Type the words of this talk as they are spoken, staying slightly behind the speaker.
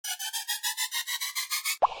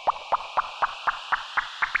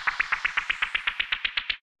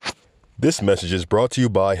This message is brought to you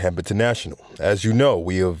by Hemp International. As you know,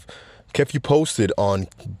 we have kept you posted on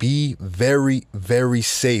be very, very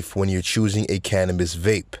safe when you're choosing a cannabis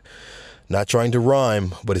vape. Not trying to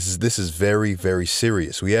rhyme, but this is very, very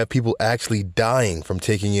serious. We have people actually dying from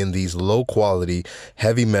taking in these low-quality,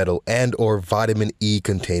 heavy metal and or vitamin E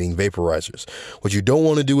containing vaporizers. What you don't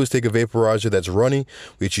want to do is take a vaporizer that's runny.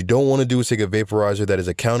 What you don't want to do is take a vaporizer that is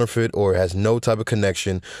a counterfeit or has no type of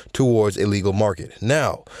connection towards a legal market.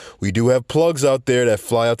 Now, we do have plugs out there that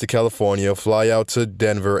fly out to California, fly out to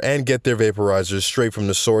Denver, and get their vaporizers straight from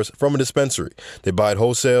the source, from a dispensary. They buy it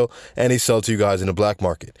wholesale, and they sell it to you guys in the black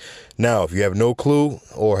market. Now, if you have no clue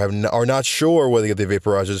or are not sure where they get their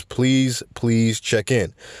vaporizers, please check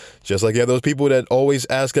in. Just like you have those people that always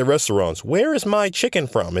ask at restaurants, where is my chicken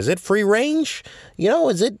from? Is it free range?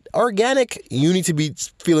 Is it organic? You need to be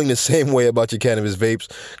feeling the same way about your cannabis vapes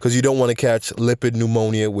because you don't want to catch lipid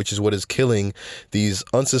pneumonia, which is what is killing these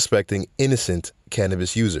unsuspecting, innocent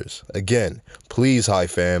cannabis users. Again, please, hi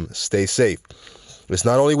fam, stay safe. It's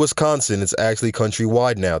not only Wisconsin, it's actually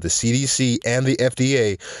countrywide now. The CDC and the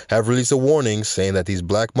FDA have released a warning saying that these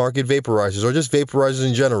black market vaporizers, or just vaporizers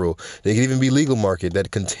in general, they can even be legal market,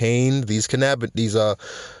 that contain these cancerous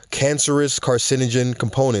carcinogen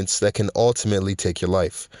components that can ultimately take your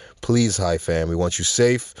life. Please, hi fam, we want you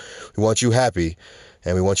safe, we want you happy,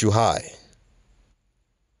 and we want you high.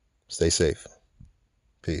 Stay safe.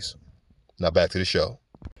 Peace. Now back to the show.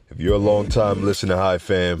 If you're a long-time listener, hi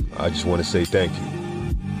fam, I just want to say thank you.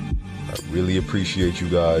 I really appreciate you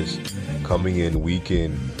guys coming in and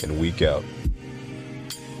week out,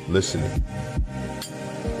 listening,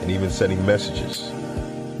 and even sending messages.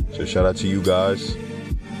 So shout out to you guys.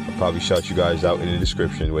 I'll probably shout you guys out in the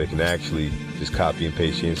description where you can actually just copy and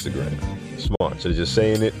paste your Instagram. Smart. So just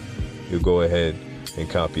saying it, you'll go ahead and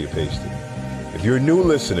copy and paste it. If you're a new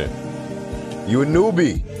listener, you a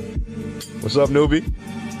newbie. What's up, newbie?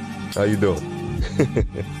 How you doing?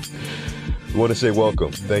 We want to say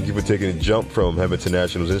welcome. Thank you for taking a jump from Hemp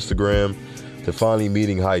International's Instagram to finally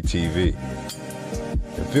meeting High TV.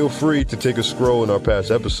 And feel free to take a scroll in our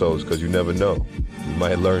past episodes because you never know. You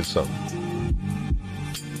might learn something.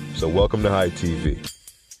 So welcome to High TV,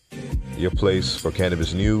 your place for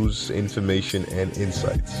cannabis news, information, and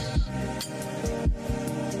insights.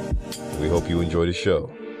 We hope you enjoy the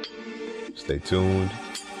show. Stay tuned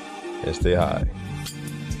and stay high.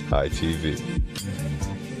 High TV.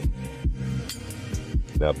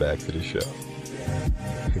 Now back to the show.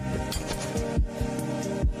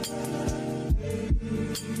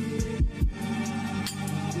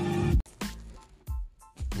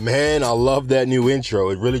 Man, I love that new intro.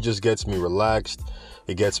 It really just gets me relaxed.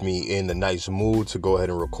 It gets me in the nice mood to go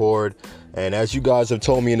ahead and record. And as you guys have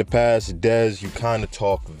told me in the past, Dez, you kind of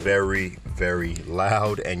talk very, very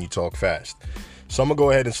loud and you talk fast. So I'm going to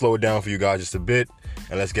go ahead and slow it down for you guys just a bit.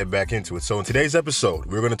 And let's get back into it. So in today's episode,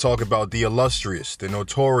 we're going to talk about the illustrious, the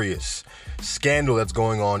notorious scandal that's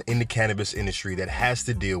going on in the cannabis industry that has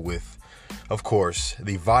to deal with, of course,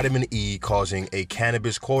 the vitamin E causing a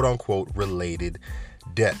cannabis quote-unquote related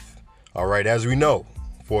death. All right, as we know,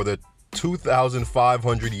 for the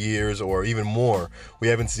 2,500 years or even more, we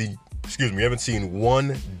haven't seen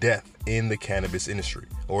one death in the cannabis industry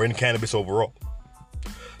or in cannabis overall.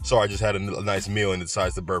 Sorry, I just had a nice meal and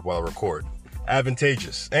decided to burp while I record.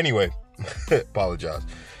 Advantageous. Anyway, apologize.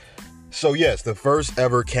 So yes, the first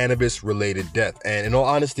ever cannabis related death. And in all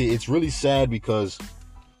honesty, it's really sad because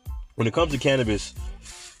when it comes to cannabis,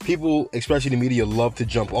 people, especially the media, love to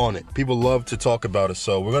jump on it. People love to talk about it.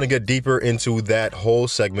 So we're going to get deeper into that whole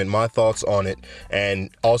segment, my thoughts on it,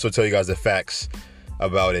 and also tell you guys the facts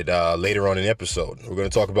about it later on in the episode. We're going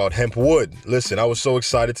to talk about hemp wood. Listen, I was so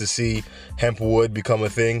excited to see hemp wood become a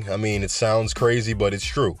thing. I mean, it sounds crazy, but it's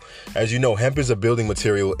true. As you know, hemp is a building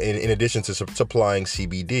material in addition to supplying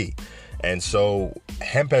CBD. And so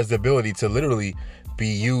hemp has the ability to literally be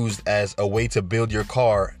used as a way to build your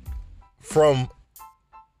car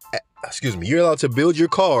you're allowed to build your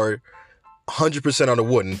car 100% out of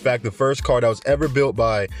wood. In fact, the first car that was ever built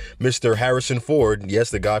by Mr. Harrison Ford, yes,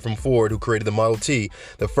 the guy from Ford who created the Model T,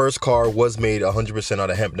 the first car was made 100% out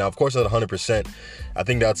of hemp. Now, of course, not 100%. I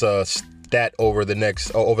think that's a stat over the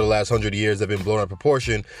last 100 years that have been blown out of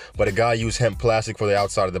proportion. But a guy used hemp plastic for the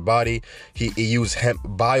outside of the body. He used hemp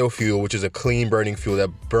biofuel, which is a clean burning fuel that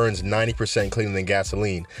burns 90% cleaner than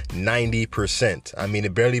gasoline. 90%. I mean,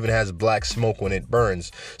 it barely even has black smoke when it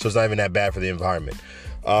burns, so it's not even that bad for the environment.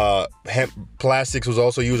 Hemp plastics was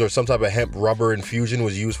also used, or some type of hemp rubber infusion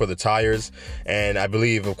was used for the tires. And I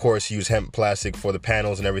believe, of course, use hemp plastic for the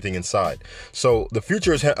panels and everything inside. So the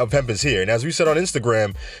future of hemp is here. And as we said on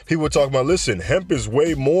Instagram, people were talking about, listen, hemp is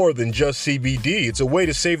way more than just CBD. It's a way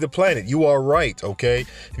to save the planet. You are right, okay?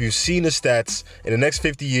 If you've seen the stats, in the next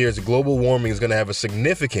 50 years, global warming is going to have a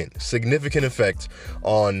significant effect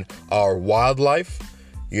on our wildlife,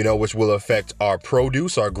 which will affect our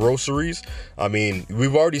produce, our groceries. I mean,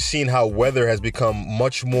 we've already seen how weather has become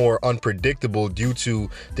much more unpredictable due to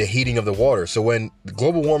the heating of the water. So when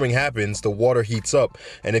global warming happens, the water heats up.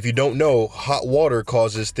 And if you don't know, hot water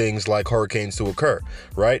causes things like hurricanes to occur,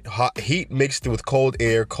 right? Hot heat mixed with cold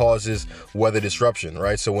air causes weather disruption,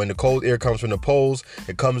 right? So when the cold air comes from the poles,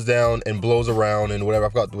 it comes down and blows around and whatever. I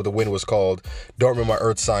forgot what the wind was called. Don't remember my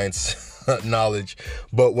earth science knowledge,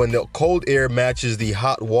 but when the cold air matches the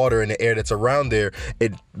hot water in the air that's around there,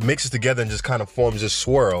 it mixes together and just kind of forms this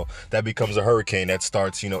swirl that becomes a hurricane that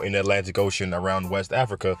starts, in the Atlantic Ocean around West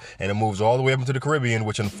Africa, and it moves all the way up into the Caribbean,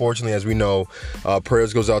 which unfortunately, as we know,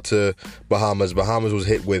 prayers goes out to Bahamas. Bahamas was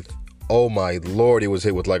hit with, oh my Lord, it was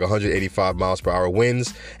hit with like 185 miles per hour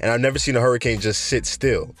winds, and I've never seen a hurricane just sit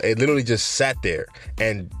still. It literally just sat there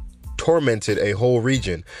and tormented a whole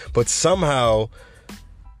region. But somehow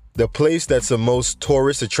the place that's the most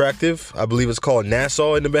tourist attractive, I believe it's called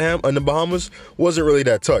Nassau in the Bahamas, wasn't really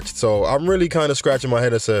that touched. So I'm really kind of scratching my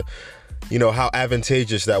head as to, how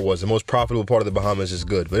advantageous that was. The most profitable part of the Bahamas is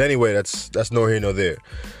good. But anyway, that's nor here nor there.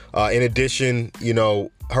 In addition,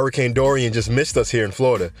 Hurricane Dorian just missed us here in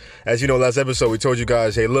Florida. As you know, last episode, we told you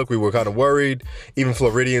guys, hey, look, we were kind of worried. Even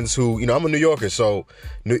Floridians who, I'm a New Yorker, so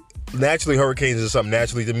naturally hurricanes is something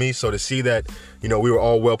naturally to me. So to see that, we were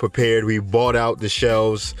all well prepared. We bought out the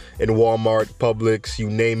shelves in Walmart, Publix, you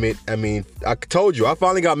name it. I mean, I told you, I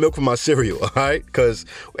finally got milk for my cereal, all right? Because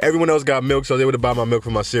everyone else got milk, so they would buy my milk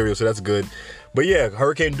for my cereal, so that's good. But yeah,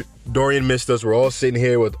 Hurricane Dorian missed us. We're all sitting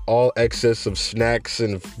here with all excess of snacks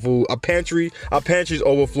and food. Our pantry's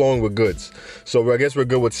overflowing with goods. So I guess we're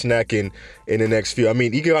good with snacking in the next few. I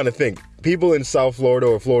mean, you can kind of think, people in South Florida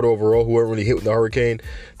or Florida overall who weren't really hit with the hurricane,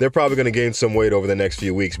 they're probably going to gain some weight over the next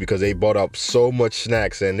few weeks because they bought up so much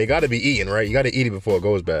snacks, and they got to be eaten, right? You got to eat it before it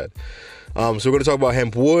goes bad. So we're going to talk about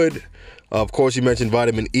hemp wood. Of course, you mentioned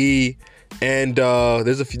vitamin E. And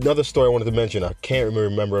there's another story I wanted to mention. I can't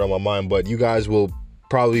remember it on my mind, but you guys will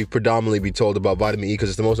probably predominantly be told about vitamin E because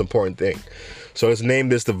it's the most important thing. So let's name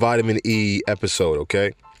this the Vitamin E episode,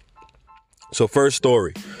 okay? So first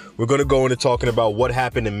story, we're going to go into talking about what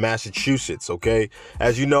happened in Massachusetts, okay?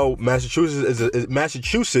 As you know,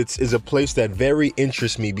 Massachusetts is a place that very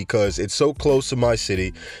interests me because it's so close to my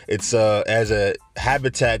city. It's as a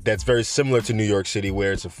habitat that's very similar to New York City,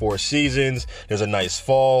 where it's the 4 seasons. There's a nice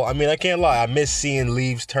fall. I mean, I can't lie. I miss seeing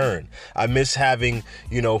leaves turn. I miss having,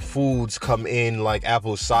 foods come in like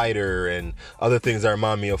apple cider and other things that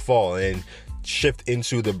remind me of fall, and shift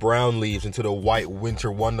into the brown leaves, into the white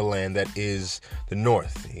winter wonderland that is the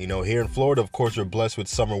north. Here in Florida, of course, we're blessed with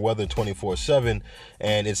summer weather 24/7,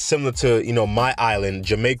 and it's similar to, my island,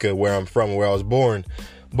 Jamaica, where I'm from, where I was born.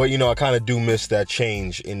 But, I kind of do miss that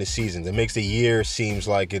change in the seasons. It makes the year seems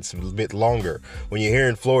like it's a bit longer. When you're here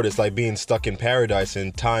in Florida, it's like being stuck in paradise,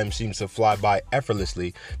 and time seems to fly by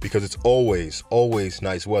effortlessly because it's always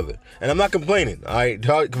nice weather. And I'm not complaining.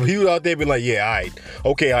 You out there be like, yeah,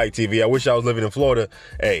 all right, TV, I wish I was living in Florida.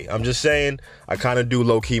 Hey, I'm just saying, I kind of do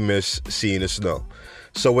low-key miss seeing the snow.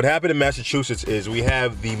 So what happened in Massachusetts is we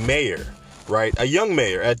have the mayor, right? A young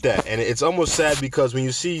mayor at that. And it's almost sad because when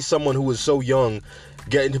you see someone who is so young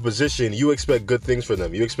get into position, you expect good things for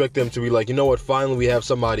them. You expect them to be like, finally we have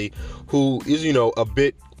somebody who is, a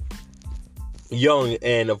bit young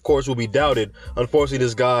and of course will be doubted. Unfortunately,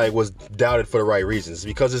 this guy was doubted for the right reasons,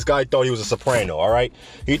 because this guy thought he was a soprano, all right?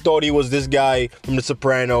 He thought he was this guy from The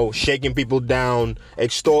Soprano, shaking people down,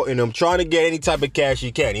 extorting them, trying to get any type of cash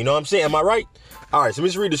he can. You know what I'm saying? Am I right? All right, so let me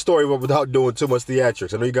just read the story without doing too much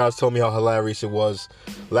theatrics. I know you guys told me how hilarious it was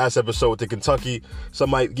last episode with the Kentucky. Some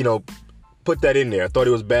might, put that in there. I thought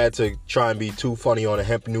it was bad to try and be too funny on a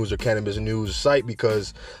hemp news or cannabis news site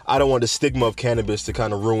because I don't want the stigma of cannabis to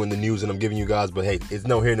kind of ruin the news that I'm giving you guys. But hey, it's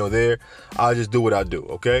no here, no there. I'll just do what I do,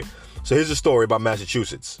 okay? So here's a story about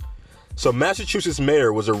Massachusetts. So Massachusetts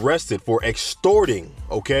mayor was arrested for extorting,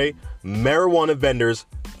 marijuana vendors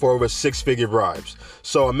for over 6-figure bribes.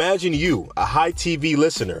 So imagine you, a high TV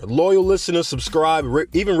listener, loyal listener, subscribe,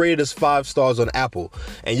 even rated us 5 stars on Apple,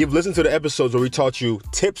 and you've listened to the episodes where we taught you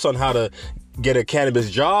tips on how to get a cannabis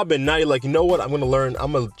job, and now you're like, you know what, I'm going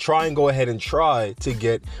to try and go ahead and try to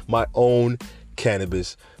get my own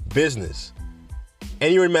cannabis business.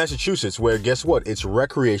 And you're in Massachusetts, where guess what? It's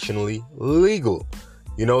recreationally legal.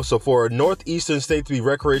 You know, so for a northeastern state to be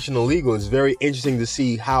recreational legal, it's very interesting to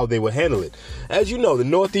see how they would handle it. As you know, the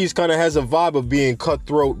Northeast kind of has a vibe of being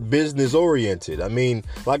cutthroat, business oriented. I mean,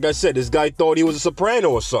 like I said, this guy thought he was a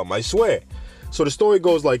soprano or something, I swear. So the story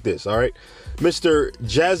goes like this, all right? Mr.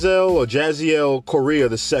 Jaziel Correa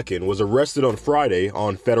II was arrested on Friday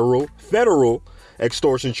on federal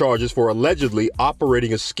extortion charges for allegedly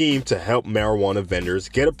operating a scheme to help marijuana vendors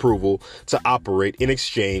get approval to operate in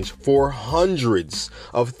exchange for hundreds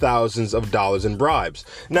of thousands of dollars in bribes.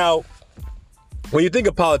 Now, when you think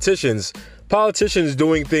of politicians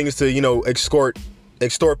doing things to, you know, extort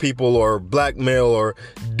people or blackmail or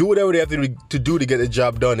do whatever they have to do to get the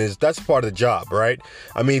job done, that's part of the job, right?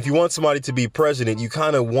 I mean, if you want somebody to be president, you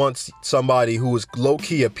kind of want somebody who is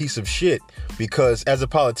low-key a piece of shit, because as a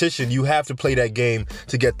politician, you have to play that game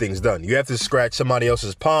to get things done. You have to scratch somebody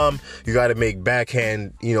else's palm. You got to make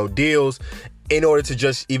backhand, you know, deals. In order to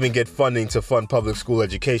just even get funding to fund public school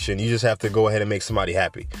education, you just have to go ahead and make somebody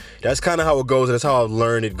happy. That's kind of how it goes, and that's how I've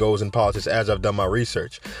learned it goes in politics as I've done my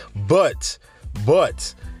research. But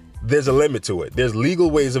there's a limit to it. There's legal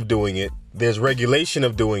ways of doing it. There's regulation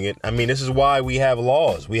of doing it. I mean, this is why we have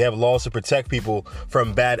laws. We have laws to protect people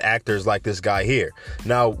from bad actors like this guy here.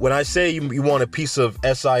 Now, when I say you want a piece of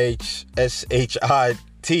SHIT, I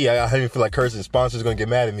don't even feel like cursing. Sponsors are going to get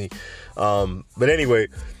mad at me. But anyway,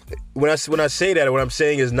 when I say that, what I'm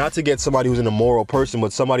saying is not to get somebody who's an immoral person,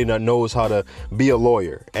 but somebody that knows how to be a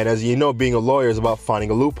lawyer. And as you know, being a lawyer is about finding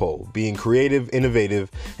a loophole, being creative,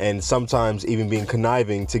 innovative, and sometimes even being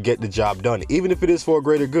conniving to get the job done, even if it is for a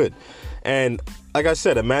greater good. And like I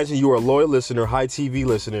said, imagine you are a loyal listener, high TV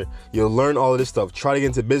listener. You'll learn all of this stuff, try to get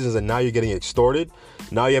into business, and now you're getting extorted.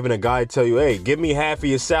 Now you're having a guy tell you, hey, give me half of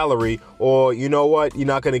your salary, or you know what, you're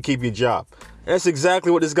not going to keep your job. And that's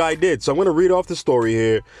exactly what this guy did. So I'm going to read off the story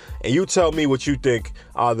here, and you tell me what you think,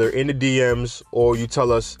 either in the DMs or you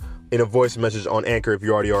tell us in a voice message on Anchor if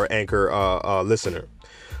you already are an Anchor listener.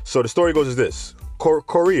 So the story goes as this.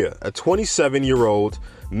 Correa, a 27-year-old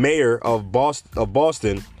mayor of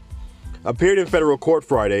Boston, appeared in federal court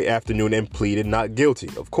Friday afternoon and pleaded not guilty,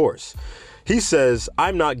 of course. He says,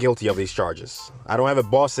 I'm not guilty of these charges. I don't have a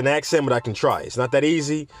Boston accent, but I can try. It's not that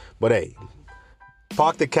easy, but hey,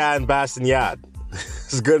 park the car in Boston Yard.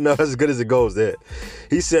 It's good enough, as good as it goes there.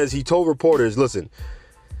 He says he told reporters, listen,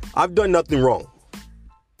 I've done nothing wrong.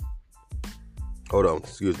 Hold on,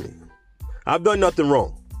 excuse me. I've done nothing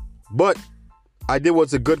wrong, but I did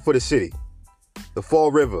what's good for the city, the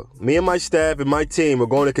Fall River. Me and my staff and my team are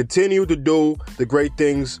going to continue to do the great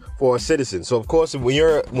things for our citizens. So of course, when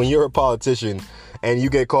you're a politician and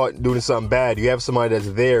you get caught doing something bad, you have somebody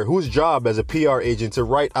that's there whose job as a PR agent to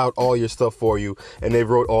write out all your stuff for you, and they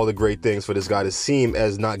wrote all the great things for this guy to seem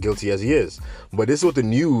as not guilty as he is. But this is what the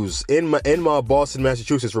news in Boston,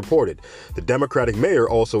 Massachusetts reported. The Democratic mayor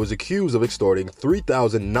also is accused of extorting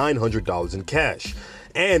 $3,900 in cash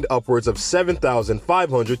and upwards of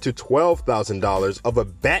 $7,500 to $12,000 of a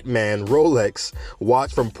Batman Rolex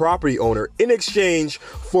watch from property owner in exchange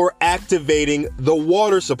for activating the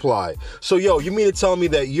water supply. So, you mean to tell me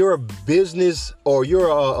that you're a business or you're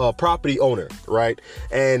a property owner, right?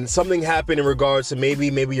 And something happened in regards to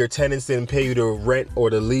maybe your tenants didn't pay you the rent or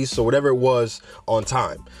the lease or whatever it was on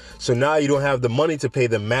time. So now you don't have the money to pay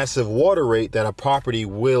the massive water rate that a property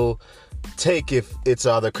will take if it's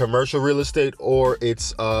either commercial real estate or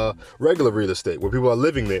it's regular real estate where people are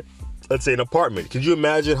living there. Let's say an apartment. Could you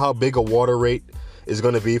imagine how big a water rate is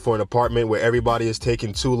going to be for an apartment where everybody is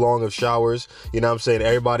taking too long of showers? You know what I'm saying?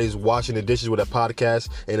 Everybody's washing the dishes with a podcast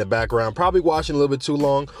in the background, probably washing a little bit too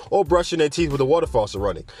long, or brushing their teeth with the water faucet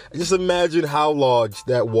running. Just imagine how large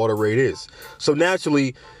that water rate is. So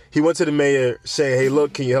naturally, he went to the mayor saying, hey,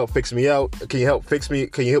 look, can you help fix me out? Can you help fix me?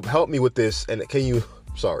 Can you help me with this? And can you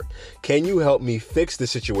help me fix the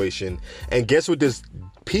situation? And guess what this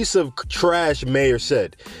piece of trash mayor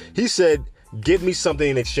said? He said, give me something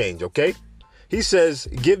in exchange, okay? He says,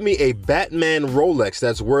 give me a Batman Rolex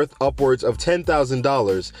that's worth upwards of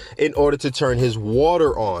 $10,000 in order to turn his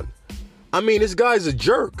water on. I mean, this guy's a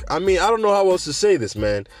jerk. I mean, I don't know how else to say this,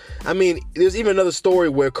 man. I mean, there's even another story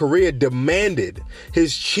where Correa demanded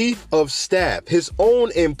his chief of staff, his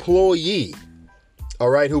own employee, all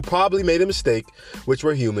right, who probably made a mistake, which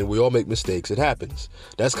we're human. We all make mistakes. It happens.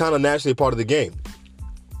 That's kind of naturally part of the game.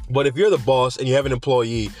 But if you're the boss and you have an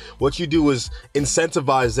employee, what you do is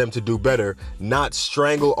incentivize them to do better, not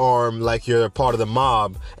strangle arm like you're a part of the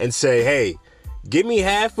mob and say, hey, give me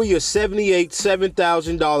half of your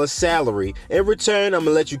 $7,000 salary. In return, I'm going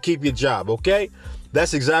to let you keep your job, okay?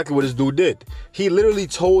 That's exactly what this dude did. He literally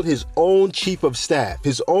told his own chief of staff,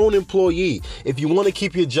 his own employee, if you want to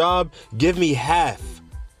keep your job, give me half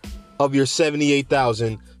of your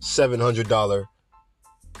 $78,700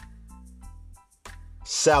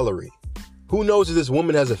 salary. Who knows if this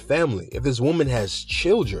woman has a family, if this woman has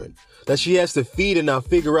children that she has to feed, and now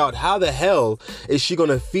figure out how the hell is she going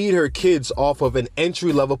to feed her kids off of an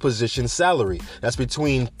entry-level position salary that's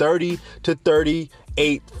between $30,000 to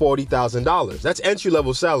 $40,000. That's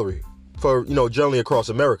entry-level salary for, generally across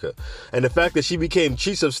America. And the fact that she became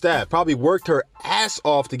chief of staff, probably worked her ass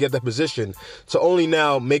off to get that position, to only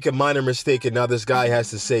now make a minor mistake, and now this guy has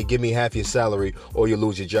to say, give me half your salary or you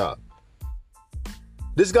lose your job.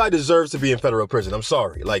 This guy deserves to be in federal prison. I'm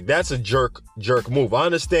sorry. Like, that's a jerk move. I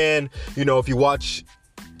understand, if you watch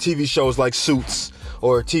TV shows like Suits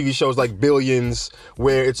or TV shows like Billions,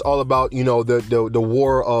 where it's all about, the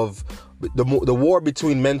war of the war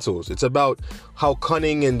between mentals. It's about how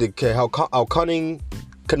cunning and how cunning,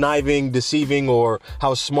 conniving, deceiving, or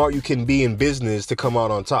how smart you can be in business to come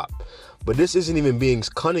out on top. But this isn't even being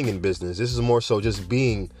cunning in business. This is more so just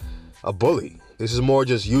being a bully. This is more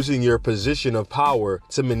just using your position of power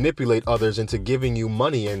to manipulate others into giving you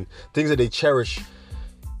money and things that they cherish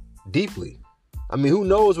deeply. I mean, who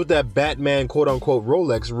knows what that Batman quote-unquote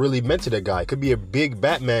Rolex really meant to that guy? Could be a big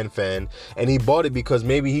Batman fan, and he bought it because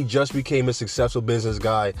maybe he just became a successful business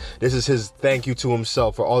guy. This is his thank you to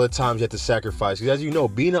himself for all the times he had to sacrifice. Because as you know,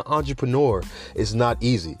 being an entrepreneur is not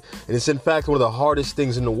easy. And it's in fact one of the hardest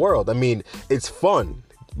things in the world. I mean, it's fun,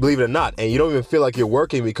 believe it or not, and you don't even feel like you're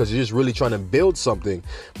working because you're just really trying to build something.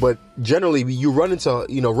 But generally you run into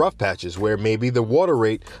rough patches where maybe the water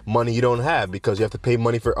rate money you don't have because you have to pay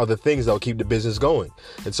money for other things that'll keep the business going.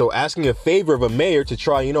 And so asking a favor of a mayor to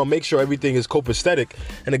try make sure everything is copacetic,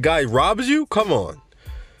 and the guy robs you, come on.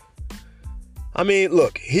 I mean,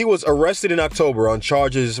 look, he was arrested in October on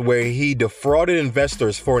charges where he defrauded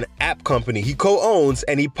investors for an app company he co-owns,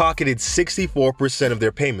 and he pocketed 64% of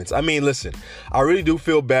their payments. I mean, listen, I really do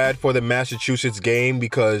feel bad for the Massachusetts game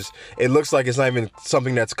because it looks like it's not even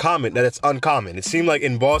something that's common, that it's uncommon. It seemed like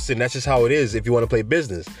in Boston, that's just how it is if you want to play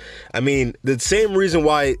business. I mean, the same reason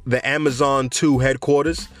why the Amazon 2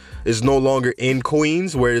 headquarters is no longer in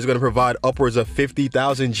Queens, where it's going to provide upwards of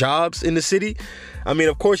 50,000 jobs in the city. I mean,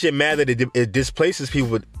 of course, you're mad that it displaces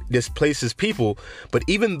people, but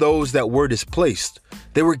even those that were displaced,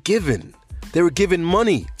 they were given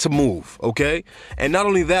money to move, okay? And not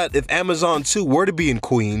only that, if Amazon 2 were to be in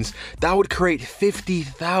Queens, that would create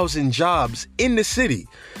 50,000 jobs in the city.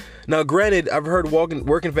 Now, granted, I've heard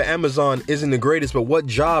working for Amazon isn't the greatest, but what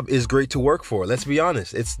job is great to work for? Let's be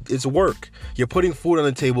honest. It's work. You're putting food on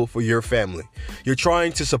the table for your family. You're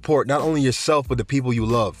trying to support not only yourself, but the people you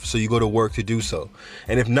love. So you go to work to do so.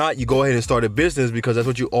 And if not, you go ahead and start a business because that's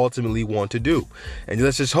what you ultimately want to do. And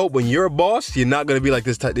let's just hope when you're a boss, you're not going to be like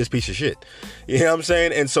this piece of shit. You know what I'm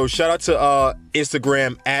saying? And so shout out to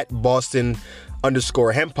Instagram at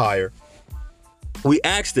Boston_Hempire. We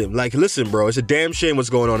asked him, like, listen, bro, it's a damn shame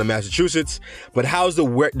what's going on in Massachusetts, but how's the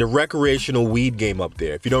recreational weed game up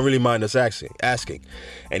there, if you don't really mind us asking?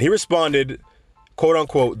 And he responded, quote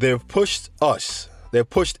unquote, they've pushed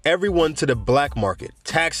everyone to the black market,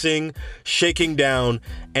 taxing, shaking down,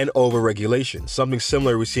 and over-regulation. Something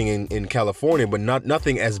similar we're seeing in California, but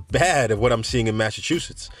nothing as bad as what I'm seeing in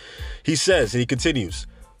Massachusetts. He says, and he continues,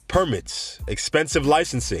 permits, expensive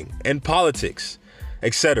licensing, and politics,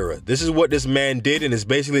 etc. This is what this man did, and it's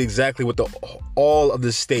basically exactly what all of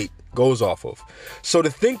the state goes off of. So to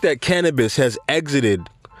think that cannabis has exited,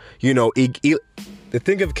 to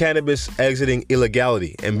think of cannabis exiting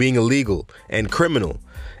illegality and being illegal and criminal,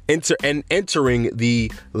 entering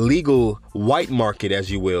the legal white market, as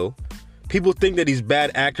you will, people think that these bad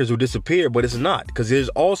actors will disappear, but it's not, because there's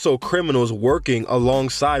also criminals working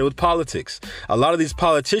alongside with politics. A lot of these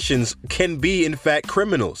politicians can be, in fact,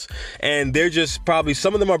 criminals. And they're just probably,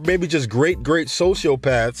 some of them are maybe just great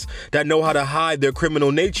sociopaths that know how to hide their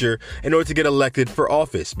criminal nature in order to get elected for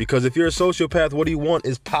office. Because if you're a sociopath, what do you want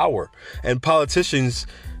is power. And politicians,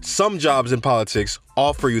 some jobs in politics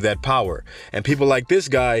offer you that power. And people like this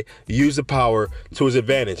guy use the power to his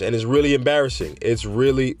advantage. And it's really embarrassing. It's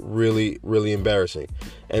really, really, really embarrassing.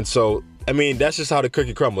 And so, I mean, that's just how the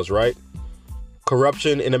cookie crumbles, right?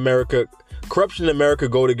 Corruption in America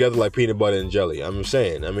go together like peanut butter and jelly. I'm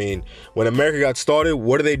saying, I mean, when America got started,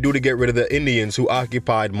 what did they do to get rid of the Indians who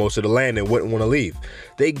occupied most of the land and wouldn't want to leave?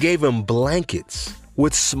 They gave them blankets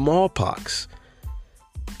with smallpox.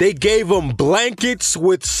 They gave them blankets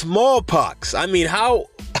with smallpox. I mean,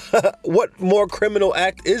 what more criminal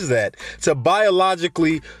act is that? To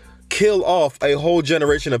biologically kill off a whole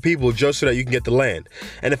generation of people just so that you can get the land.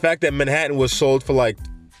 And the fact that Manhattan was sold for like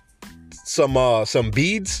some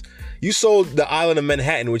beads. You sold the island of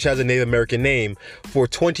Manhattan, which has a Native American name, for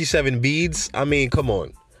 27 beads. I mean, come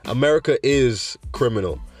on. America is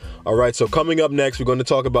criminal. All right, so coming up next, we're going to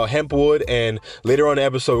talk about hempwood, and later on in the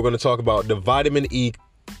episode, we're going to talk about the vitamin E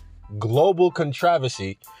global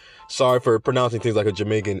controversy. Sorry for pronouncing things like a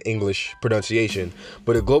Jamaican English pronunciation,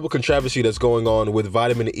 but a global controversy that's going on with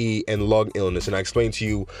vitamin E and lung illness. And I explained to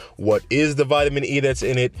you what is the vitamin E that's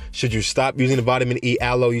in it. Should you stop using the vitamin E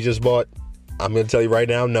aloe you just bought? I'm going to tell you right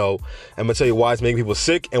now, no. I'm going to tell you why it's making people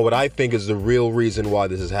sick and what I think is the real reason why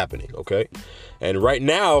this is happening, okay? And right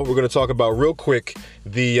now, we're going to talk about real quick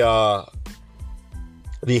the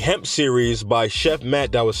hemp series by Chef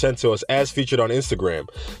Matt that was sent to us as featured on Instagram.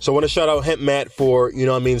 So I want to shout out Hemp Matt for,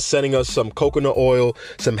 sending us some coconut oil,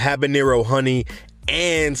 some habanero honey,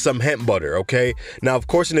 and some hemp butter, okay? Now, of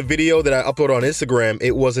course, in the video that I upload on Instagram,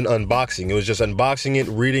 it wasn't unboxing. It was just unboxing it,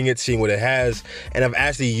 reading it, seeing what it has, and I've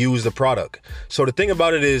actually used the product. So the thing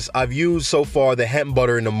about it is I've used so far the hemp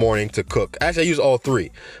butter in the morning to cook. Actually, I use all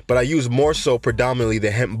three, but I use more so predominantly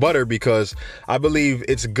the hemp butter because I believe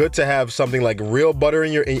it's good to have something like real butter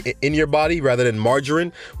in your body rather than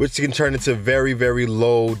margarine, which can turn into very, very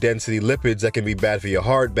low density lipids that can be bad for your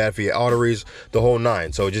heart, bad for your arteries, the whole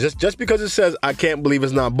nine. So just because it says I can't believe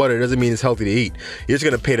it's not butter doesn't mean it's healthy to eat. You're just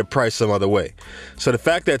going to pay the price some other way. So the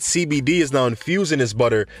fact that CBD is now infused in this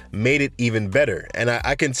butter made it even better. And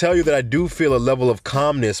I can tell you that I do feel a level of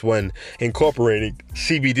calmness when incorporating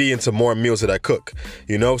CBD into more meals that I cook.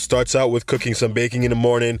 Starts out with cooking some baking in the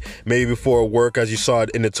morning, maybe before work. As you saw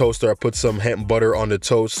it in the toaster, I put some hemp butter on the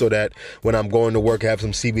toast so that when I'm going to work, I have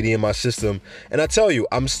some CBD in my system. And I tell you,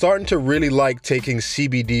 I'm starting to really like taking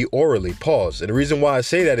CBD orally. Pause. And the reason why I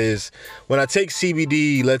say that is when I take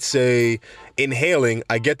CBD, let's say inhaling,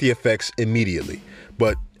 I get the effects immediately.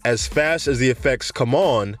 But as fast as the effects come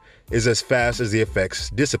on is as fast as the effects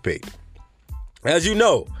dissipate. As you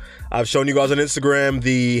know, I've shown you guys on Instagram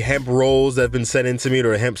the hemp rolls that have been sent in to me,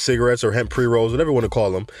 or hemp cigarettes or hemp pre-rolls, whatever you want to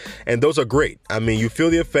call them. And those are great. I mean, you feel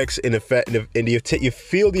the effects you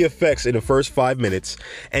feel the effects in the first 5 minutes,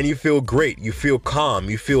 and you feel great. You feel calm.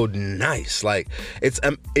 You feel nice. Like it's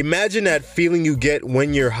imagine that feeling you get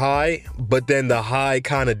when you're high, but then the high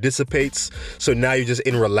kind of dissipates. So now you're just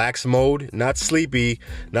in relaxed mode, not sleepy,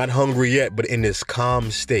 not hungry yet, but in this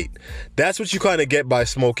calm state. That's what you kind of get by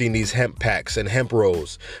smoking these hemp packs and hemp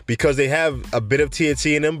rolls, because they have a bit of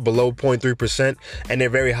THC in them, below 0.3%, and they're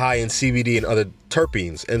very high in CBD and other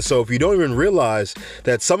terpenes. And so if you don't even realize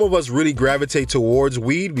that some of us really gravitate towards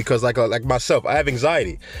weed because like myself, I have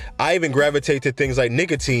anxiety. I even gravitate to things like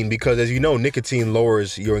nicotine because, as you know, nicotine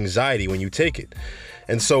lowers your anxiety when you take it.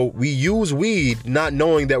 And so we use weed not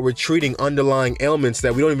knowing that we're treating underlying ailments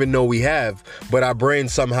that we don't even know we have, but our brain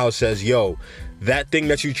somehow says, yo, that thing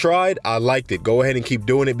that you tried, I liked it. Go ahead and keep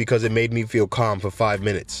doing it because it made me feel calm for 5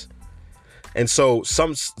 minutes. And so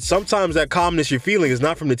sometimes that calmness you're feeling is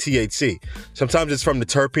not from the THC. Sometimes it's from the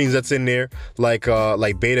terpenes that's in there, like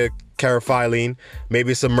beta carotene.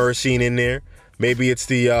 Maybe it's some myrcene in there. Maybe it's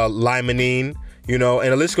the limonene, and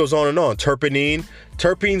the list goes on and on. Terpenine.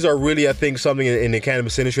 Terpenes are really, I think, something in the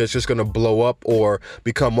cannabis industry that's just going to blow up or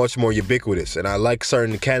become much more ubiquitous. And I like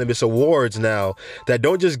certain cannabis awards now that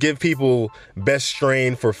don't just give people best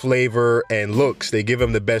strain for flavor and looks. They give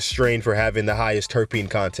them the best strain for having the highest terpene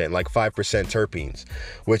content, like 5% terpenes,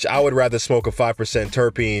 which I would rather smoke a 5%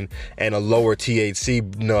 terpene and a lower THC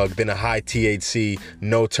nug than a high THC,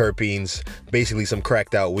 no terpenes, basically some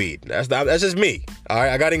cracked out weed. That's just me. All right,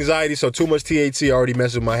 I got anxiety, so too much THC already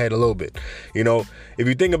messes with my head a little bit. If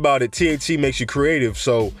you think about it, THC makes you creative.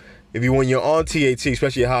 So when you're on THC,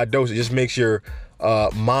 especially a high dose, it just makes your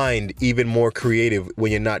mind even more creative when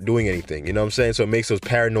you're not doing anything. You know what I'm saying? So it makes those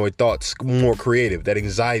paranoid thoughts more creative, that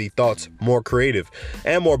anxiety thoughts more creative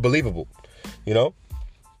and more believable.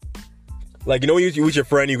 Like, when you with your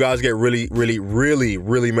friend, you guys get really, really, really,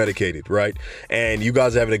 really medicated, right? And you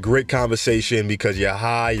guys are having a great conversation because you're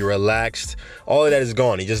high, you're relaxed. All of that is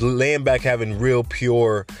gone. You're just laying back having real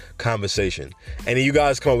pure conversation. And then you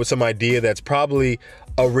guys come up with some idea that's probably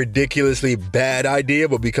a ridiculously bad idea,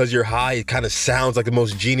 but because you're high, it kind of sounds like the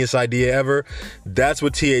most genius idea ever. That's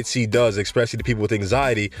what THC does, especially to people with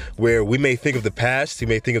anxiety, where we may think of the past, we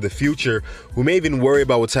may think of the future, we may even worry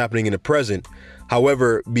about what's happening in the present.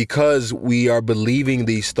 However, because we are believing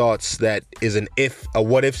these thoughts that is a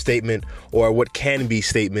what if statement or a what can be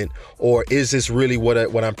statement, or is this really what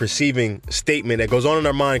I'm perceiving statement that goes on in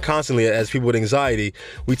our mind constantly as people with anxiety,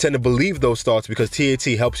 we tend to believe those thoughts because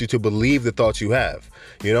THC helps you to believe the thoughts you have,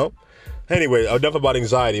 Anyway, enough about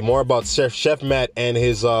anxiety. More about Chef Matt and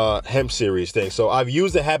his hemp series thing. So I've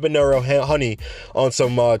used the habanero honey on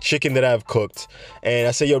some chicken that I've cooked. And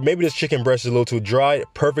I said, yo, maybe this chicken breast is a little too dry.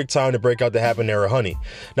 Perfect time to break out the habanero honey.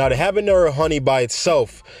 Now, the habanero honey by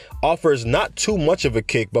itself offers not too much of a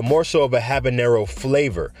kick, but more so of a habanero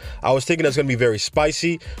flavor. I was thinking it's going to be very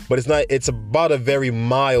spicy, but it's not. It's about a very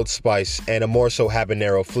mild spice and a more so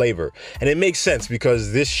habanero flavor. And it makes sense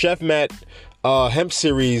because this Chef Matt hemp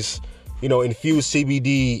series, infused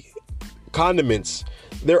CBD condiments,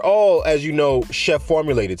 they're all, as you know, chef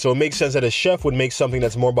formulated. So it makes sense that a chef would make something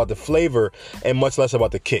that's more about the flavor and much less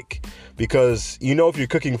about the kick. Because, if you're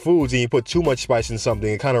cooking foods and you put too much spice in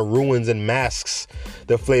something, it kind of ruins and masks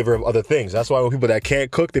the flavor of other things. That's why when people that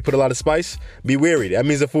can't cook, they put a lot of spice, be wary. That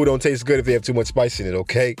means the food don't taste good if they have too much spice in it,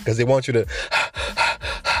 okay? Because they want you to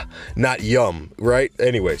not yum, right?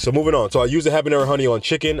 Anyway, so moving on. So I use the habanero honey on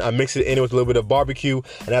chicken. I mix it in with a little bit of barbecue,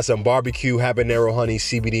 and that's some barbecue habanero honey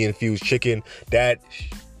CBD infused chicken. That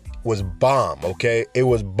was bomb, okay? It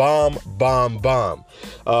was bomb.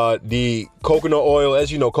 The coconut oil, as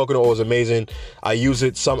you know, coconut oil is amazing. I use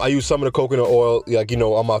some of the coconut oil,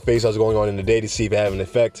 on my face as I was going on in the day to see if it had an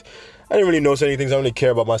effect. I didn't really notice any things. I don't really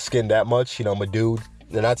care about my skin that much. I'm a dude.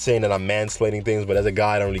 They're not saying that I'm mansplaining things, but as a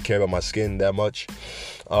guy, I don't really care about my skin that much.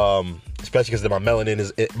 Especially because my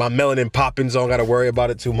melanin popping, so I don't got to worry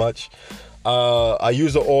about it too much. I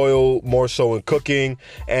use the oil more so in cooking,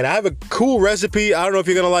 and I have a cool recipe. I don't know if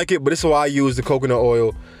you're gonna like it, but this is why I use the coconut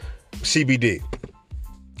oil CBD.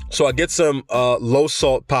 So I get some low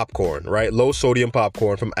salt popcorn, right? Low sodium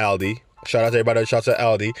popcorn from Aldi. Shout out to everybody that shops at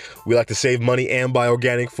Aldi. We like to save money and buy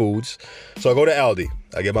organic foods. So I go to Aldi.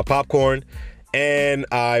 I get my popcorn, and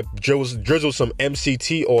I drizzle some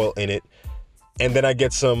MCT oil in it. And then I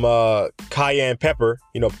get some cayenne pepper.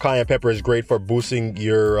 Cayenne pepper is great for boosting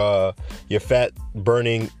your fat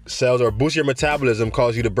burning cells, or boost your metabolism,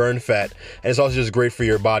 cause you to burn fat. And it's also just great for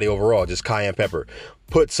your body overall, just cayenne pepper.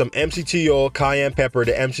 Put some MCT oil, cayenne pepper.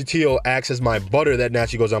 The MCT oil acts as my butter that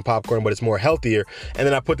naturally goes on popcorn, but it's more healthier. And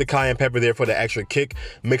then I put the cayenne pepper there for the extra kick,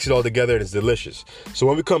 mix it all together, and it's delicious. So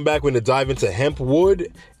when we come back, we're going to dive into hemp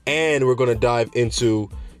wood, and we're going to dive into,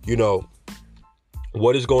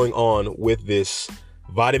 what is going on with this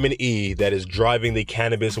vitamin E that is driving the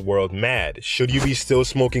cannabis world mad. Should you be still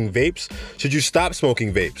smoking vapes? Should you stop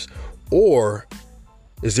smoking vapes? Or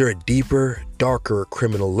is there a deeper, darker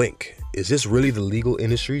criminal link? Is this really the legal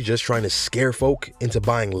industry just trying to scare folk into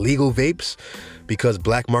buying legal vapes because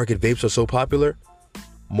black market vapes are so popular?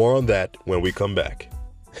 More on that when we come back.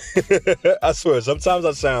 I swear, sometimes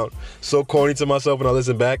I sound so corny to myself when I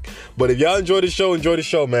listen back. But if y'all enjoy the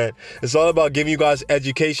show, man. It's all about giving you guys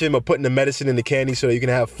education, but putting the medicine in the candy so that you can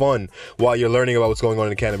have fun while you're learning about what's going on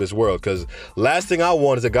in the cannabis world. Because last thing I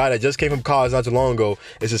want is a guy that just came from college not too long ago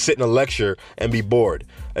is to sit in a lecture and be bored.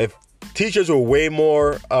 If teachers were way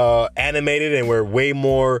more animated and were way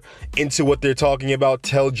more into what they're talking about,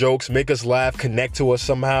 tell jokes, make us laugh, connect to us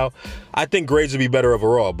somehow, I think grades would be better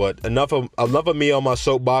overall. But enough of me on my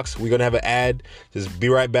soapbox. We're going to have an ad. Just be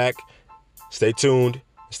right back. Stay tuned.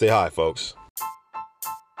 Stay high, folks.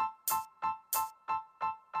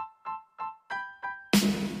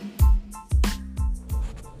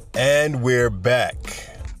 And we're back.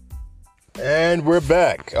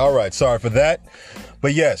 All right. Sorry for that.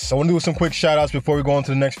 But yes, I want to do some quick shout outs before we go on to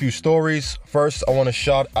the next few stories. First, I want to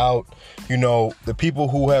shout out, the people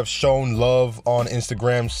who have shown love on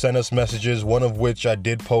Instagram, sent us messages, one of which I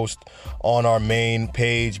did post on our main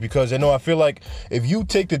page, because I feel like if you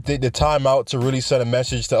take the time out to really send a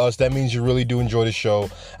message to us, that means you really do enjoy the show,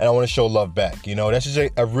 and I want to show love back. That's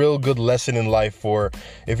just a real good lesson in life for,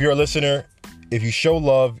 if you're a listener, if you show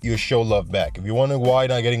love, you show love back. If you're wondering why you're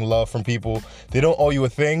not getting love from people, they don't owe you a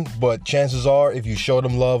thing, but chances are, if you show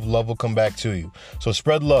them love, love will come back to you. So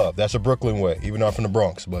spread love. That's a Brooklyn way, even though I'm from the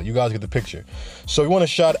Bronx, but you guys get the picture. So we want to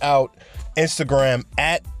shout out Instagram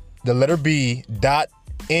at _B.in.the.clouds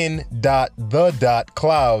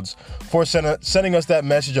for sending us that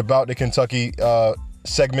message about the Kentucky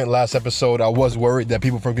segment last episode. I was worried that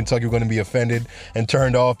people from Kentucky were going to be offended and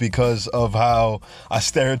turned off because of how I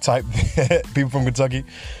stereotype people from Kentucky.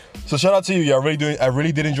 So shout out to you. I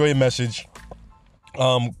really did enjoy your message.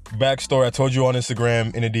 Backstory, I told you on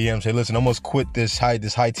Instagram in the DMs, hey, listen, I almost quit this high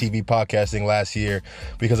TV podcasting last year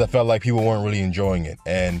because I felt like people weren't really enjoying it.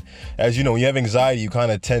 And as you know, when you have anxiety, you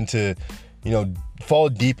kind of tend to fall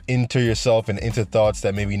deep into yourself and into thoughts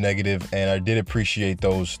that may be negative, and I did appreciate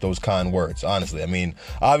those kind words, honestly. I mean,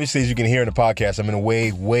 obviously, as you can hear in the podcast, I'm in a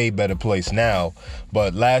way better place now,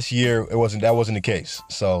 but last year that wasn't the case.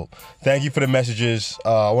 So thank you for the messages.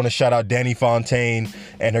 I want to shout out Danny Fontaine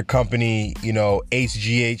and her company,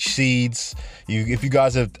 HGH Seeds. If you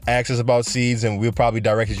guys have asked us about seeds, and we'll probably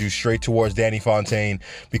directed you straight towards Danny Fontaine,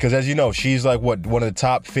 because as you know, she's like one of the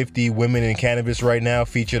top 50 women in cannabis right now,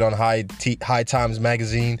 featured on High Times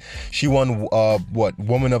magazine. She won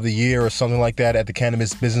Woman of the Year or something like that at the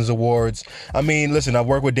Cannabis Business Awards. I mean, listen, I've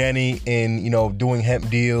worked with Danny in doing hemp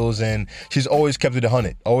deals, and she's always kept it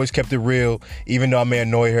 100, always kept it real, even though I may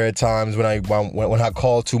annoy her at times when I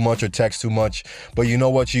call too much or text too much. But you know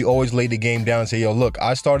what? She always laid the game down and say, yo, look,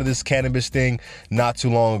 I started this cannabis thing not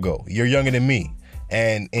too long ago. You're younger than me,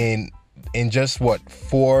 and in just 4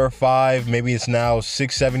 or 5, maybe it's now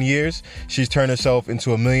 6, 7 years, she's turned herself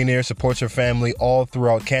into a millionaire, supports her family all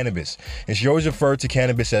throughout cannabis. And she always referred to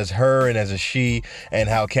cannabis as her and as a she, and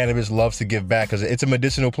how cannabis loves to give back because it's a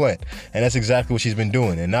medicinal plant. And that's exactly what she's been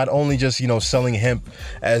doing. And not only just, selling hemp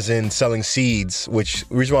as in selling seeds, which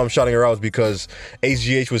the reason why I'm shouting her out is because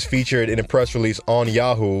HGH was featured in a press release on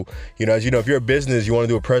Yahoo. As you know, if you're a business, you want to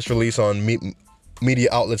do a press release on media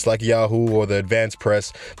outlets like Yahoo or the Advanced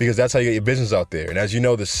Press, because that's how you get your business out there. And as you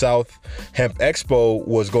know, the South Hemp Expo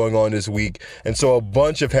was going on this week, and so a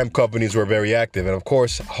bunch of hemp companies were very active. And of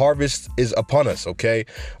course, harvest is upon us, okay?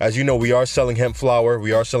 As you know, we are selling hemp flower,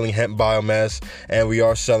 we are selling hemp biomass, and we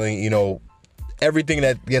are selling, everything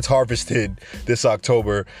that gets harvested this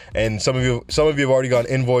October. And some of you have already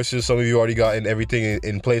gotten invoices, some of you already gotten everything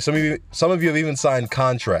in place. Some of you have even signed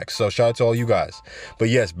contracts. So shout out to all you guys. But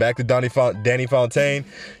yes, back to Danny Fontaine.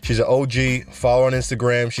 She's an OG. Follow her on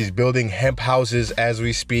Instagram. She's building hemp houses as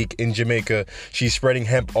we speak in Jamaica. She's spreading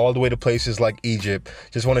hemp all the way to places like Egypt.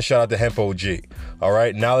 Just want to shout out to Hemp OG. All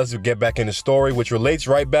right, now let's get back in the story, which relates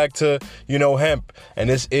right back to, hemp. And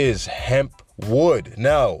this is hemp wood.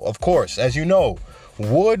 Now, of course, as you know,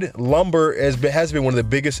 wood lumber has been one of the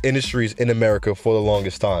biggest industries in America for the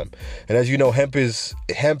longest time. And as you know, hemp has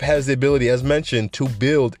the ability, as mentioned, to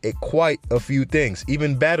build quite a few things,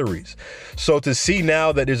 even batteries. So to see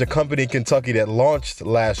now that there's a company in Kentucky that launched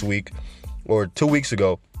last week or 2 weeks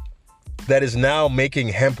ago that is now making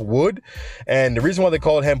hemp wood. And the reason why they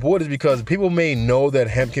call it hemp wood is because people may know that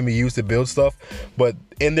hemp can be used to build stuff, but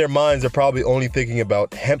in their minds, they're probably only thinking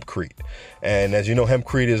about hempcrete. And as you know,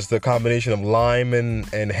 hempcrete is the combination of lime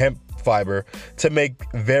and hemp fiber to make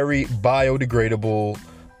very biodegradable,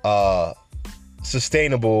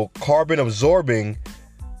 sustainable, carbon-absorbing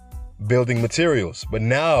building materials. But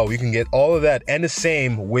now you can get all of that and the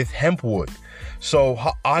same with hemp wood. So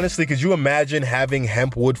honestly, could you imagine having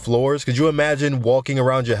hemp wood floors? Could you imagine walking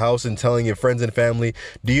around your house and telling your friends and family,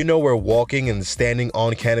 do you know we're walking and standing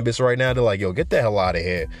on cannabis right now? They're like, yo, get the hell out of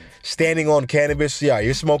here. Standing on cannabis? Yeah,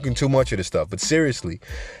 you're smoking too much of this stuff. But seriously,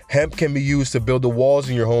 hemp can be used to build the walls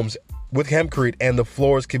in your homes with hempcrete, and the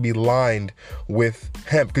floors can be lined with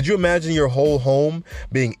hemp. Could you imagine your whole home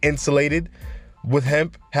being insulated with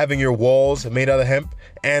hemp, having your walls made out of hemp,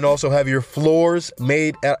 and also have your floors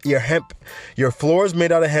made out of hemp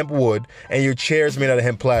wood, and your chairs made out of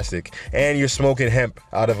hemp plastic, and you're smoking hemp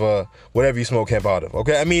out of whatever you smoke hemp out of.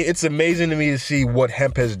 Okay, I mean, it's amazing to me to see what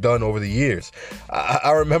hemp has done over the years.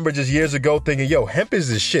 I remember just years ago thinking, yo, hemp is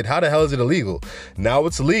this shit. How the hell is it illegal? Now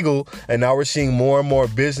it's legal, and now we're seeing more and more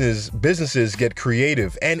businesses get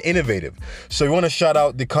creative and innovative. So we want to shout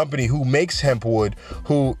out the company who makes hemp wood,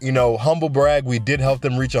 who, humble brag, we did help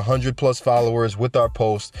them reach 100+ followers with our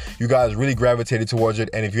post. You guys really gravitated towards it,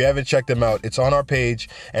 and if you haven't checked them out, it's on our page,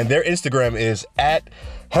 and their Instagram is at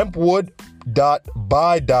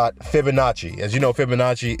hempwood.by.fibonacci. As you know,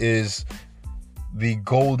 Fibonacci is the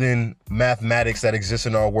golden mathematics that exists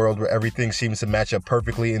in our world, where everything seems to match up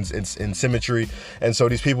perfectly in symmetry. And so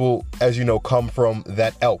these people, as you know, come from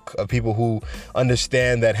that ilk of people who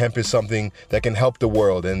understand that hemp is something that can help the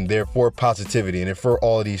world, and they're for positivity and they're for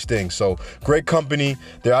all of these things. So great company.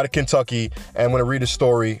 They're out of Kentucky, and I'm going to read a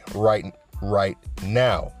story right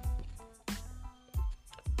now.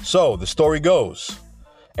 So the story goes: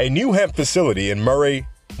 a new hemp facility in Murray,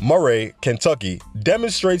 Kentucky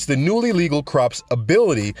demonstrates the newly legal crop's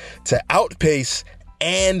ability to outpace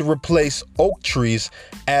and replace oak trees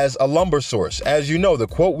as a lumber source. As you know, the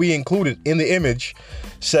quote we included in the image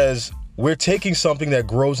says, "We're taking something that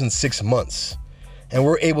grows in 6 months, and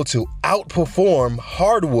we're able to outperform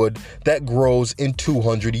hardwood that grows in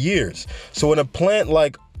 200 years. So when a plant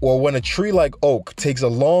like when a tree like oak takes a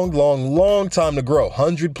long time to grow,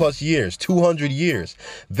 100 plus years, 200 years,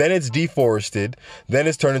 then it's deforested, then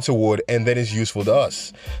it's turned into wood, and then it's useful to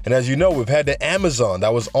us. And as you know, we've had the Amazon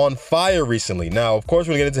that was on fire recently. Now, of course,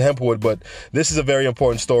 we're gonna get into hempwood, but this is a very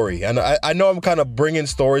important story. And I know I'm kind of bringing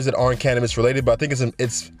stories that aren't cannabis related, but I think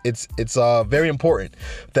it's very important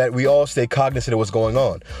that we all stay cognizant of what's going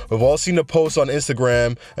on. We've all seen the posts on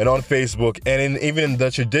Instagram and on Facebook, and even in the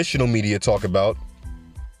traditional media talk about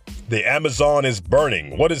the Amazon is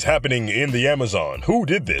burning. What is happening in the Amazon? Who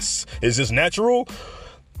did this? Is this natural?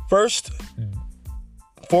 First,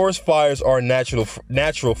 forest fires are a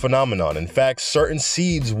natural phenomenon. In fact, certain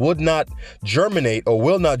seeds would not germinate or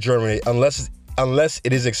will not germinate unless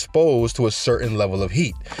it is exposed to a certain level of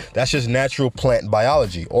heat. That's just natural plant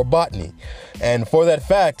biology or botany. And for that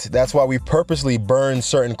fact, that's why we purposely burn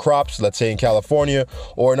certain crops, let's say in California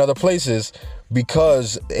or in other places,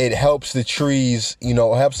 because it helps the trees, it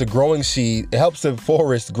helps the growing seed, it helps the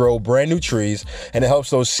forest grow brand new trees, and it helps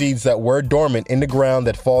those seeds that were dormant in the ground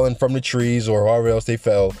that fallen from the trees or however else they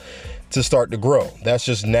fell to start to grow. That's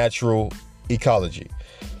just natural ecology.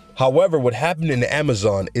 However, what happened in the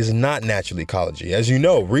Amazon is not natural ecology. As you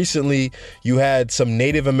know, recently you had some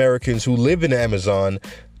Native Americans who live in the Amazon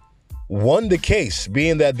won the case,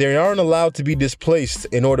 being that they aren't allowed to be displaced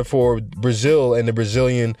in order for Brazil and the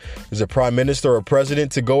Brazilian, as a prime minister or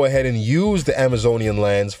president, to go ahead and use the Amazonian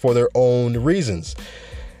lands for their own reasons.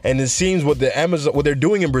 And it seems what they're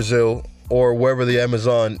doing in Brazil or wherever the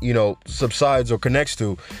Amazon, subsides or connects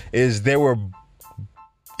to, is they were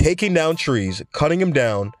taking down trees, cutting them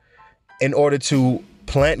down in order to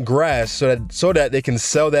plant grass so that they can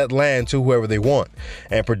sell that land to whoever they want.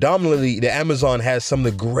 And predominantly, the Amazon has some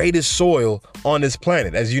of the greatest soil on this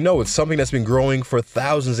planet. As you know, it's something that's been growing for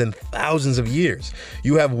thousands and thousands of years.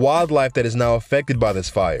 You have wildlife that is now affected by this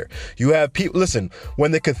fire. You have people, listen,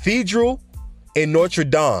 when the cathedral in Notre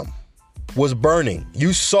Dame was burning,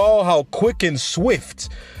 you saw how quick and swift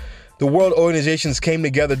the world organizations came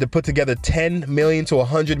together to put together $10 million to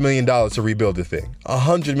 $100 million to rebuild the thing.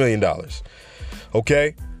 $100 million.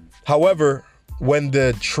 Okay? However, when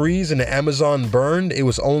the trees in the Amazon burned, it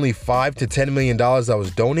was only $5 to $10 million that was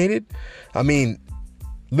donated. I mean,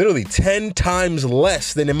 literally 10 times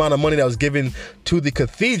less than the amount of money that was given to the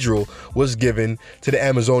cathedral was given to the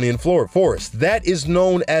Amazonian forest. That is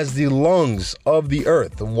known as the lungs of the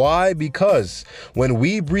earth. Why? Because when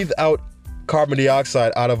we breathe out carbon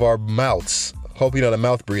dioxide out of our mouths, hope you're not a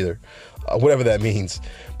mouth breather, whatever that means.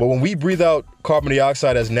 But when we breathe out carbon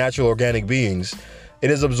dioxide as natural organic beings,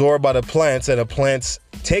 it is absorbed by the plants, and the plants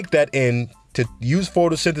take that in to use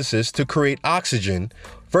photosynthesis to create oxygen.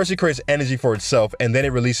 First, it creates energy for itself, and then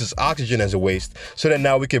it releases oxygen as a waste so that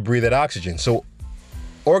now we can breathe that oxygen. So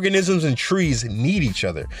organisms and trees need each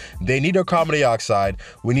other. They need our carbon dioxide.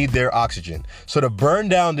 We need their oxygen. So to burn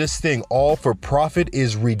down this thing all for profit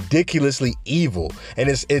is ridiculously evil, and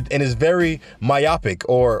is very myopic,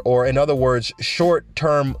 or in other words,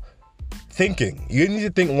 short-term thinking. You need to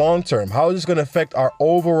think long-term. How is this going to affect our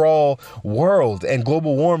overall world and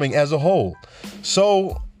global warming as a whole?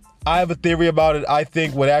 So I have a theory about it. I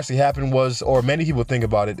think what actually happened was, or many people think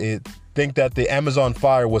about it, think that the Amazon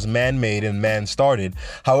fire was man-made and man-started.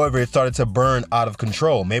 However, it started to burn out of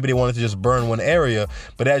control. Maybe they wanted to just burn one area,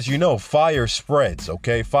 but as you know, fire spreads,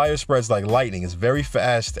 okay? Fire spreads like lightning. It's very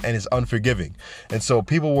fast and it's unforgiving. And so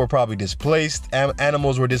people were probably displaced,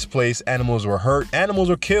 animals were displaced, animals were hurt, animals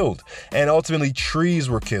were killed, and ultimately trees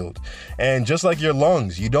were killed. And just like your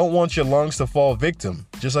lungs, you don't want your lungs to fall victim.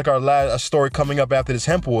 Just like our last story coming up after this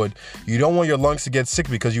hempwood, you don't want your lungs to get sick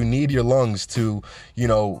because you need your lungs to,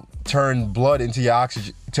 turn blood into your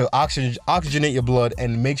oxygen, to oxygenate your blood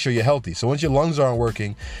and make sure you're healthy. So once your lungs aren't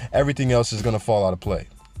working, everything else is going to fall out of play.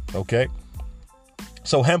 Okay?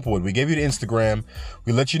 So hempwood, we gave you the Instagram.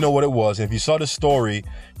 We let you know what it was. And if you saw the story,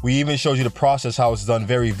 we even showed you the process, how it's done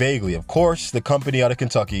very vaguely. Of course, the company out of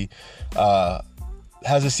Kentucky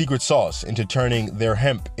has a secret sauce into turning their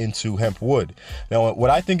hemp into hemp wood. Now, what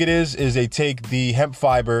I think it is they take the hemp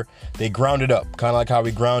fiber, they ground it up, kind of like how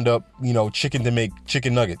we ground up, chicken to make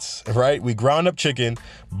chicken nuggets, right? We ground up chicken,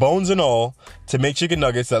 bones and all, to make chicken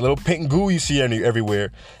nuggets, that little pink goo you see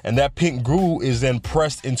everywhere. And that pink goo is then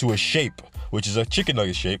pressed into a shape, which is a chicken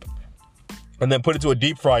nugget shape, and then put into a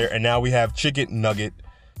deep fryer. And now we have chicken nuggets.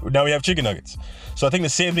 So I think the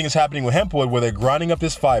same thing is happening with hempwood, where they're grinding up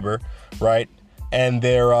this fiber, right? And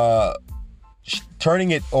they're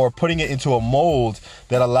turning it or putting it into a mold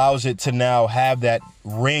that allows it to now have that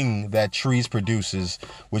ring that trees produces,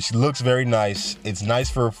 which looks very nice. It's nice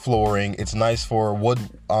for flooring. It's nice for wood,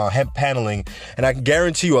 hemp paneling. And I can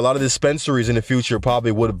guarantee you a lot of dispensaries in the future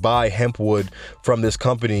probably would buy hemp wood from this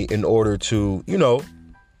company in order to,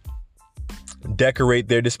 decorate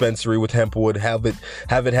their dispensary with hemp wood, have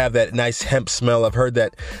that nice hemp smell. I've heard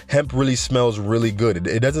that hemp really smells really good.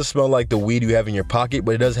 It doesn't smell like the weed you have in your pocket,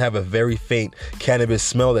 but it does have a very faint cannabis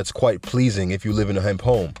smell that's quite pleasing if you live in a hemp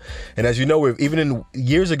home. And as you know,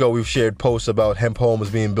 years ago we've shared posts about hemp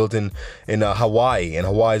homes being built in Hawaii, and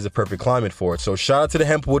Hawaii is the perfect climate for it. So shout out to the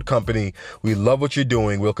Hemp Wood Company. We love what you're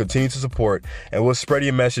doing. We'll continue to support, and we'll spread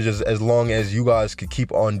your messages as long as you guys can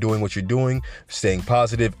keep on doing what you're doing, staying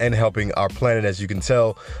positive and helping our planet. As you can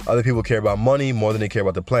tell, other people care about money more than they care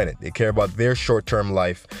about the planet. They care about their short-term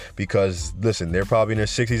life because, listen, they're probably in their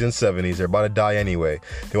 60s and 70s. They're about to die anyway.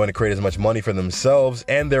 They want to create as much money for themselves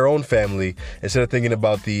and their own family instead of thinking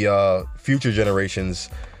about the future generations'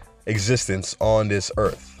 existence on this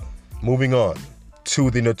earth. Moving on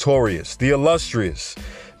to the notorious, the illustrious,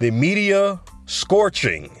 the media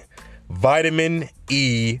scorching vitamin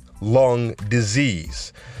E lung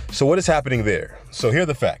disease. So what is happening there? So here are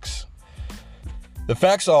the facts. The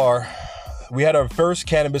facts are, we had our first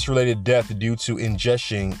cannabis-related death due to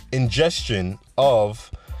ingestion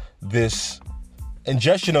of vaporizers.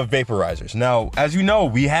 Now, as you know,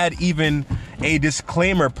 we had even a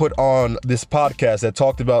disclaimer put on this podcast that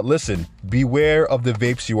talked about, listen, beware of the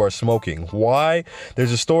vapes you are smoking. Why?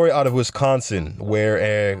 There's a story out of Wisconsin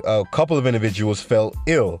where a couple of individuals fell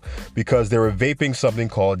ill because they were vaping something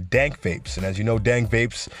called dank vapes. And as you know, dank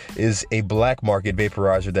vapes is a black market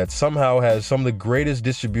vaporizer that somehow has some of the greatest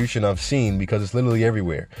distribution I've seen because it's literally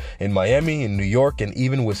everywhere. In Miami, in New York, and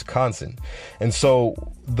even Wisconsin. And so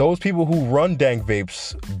those people who run dank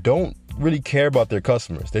vapes don't really care about their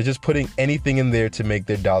customers. They're just putting anything in there to make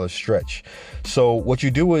their dollar stretch. So what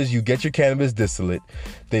you do is you get your cannabis distillate,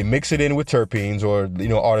 they mix it in with terpenes or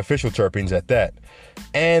artificial terpenes at that.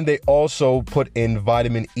 And they also put in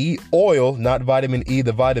vitamin E oil, not vitamin E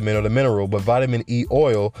the vitamin or the mineral, but vitamin E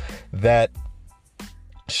oil that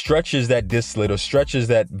stretches that distillate or stretches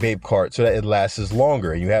that vape cart so that it lasts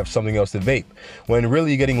longer and you have something else to vape. When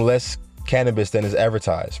really you're getting less cannabis than is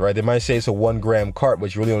advertised, right? They might say it's a 1 gram cart,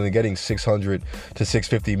 but you're really only getting 600 to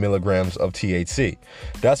 650 milligrams of THC.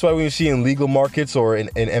 That's why when you see in legal markets or in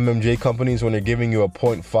MMJ companies, when they're giving you a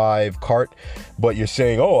 0.5 cart, but you're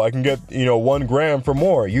saying, oh, I can get 1 gram for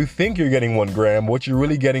more. You think you're getting 1 gram. What you're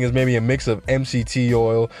really getting is maybe a mix of MCT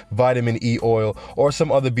oil, vitamin E oil, or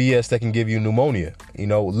some other BS that can give you pneumonia.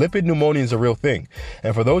 Lipid pneumonia is a real thing.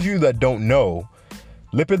 And for those of you that don't know,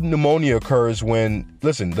 lipid pneumonia occurs when,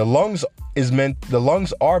 listen, the lungs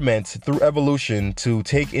are meant through evolution to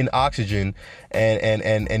take in oxygen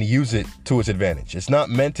and use it to its advantage. It's not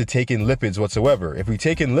meant to take in lipids whatsoever. If we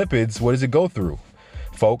take in lipids, what does it go through?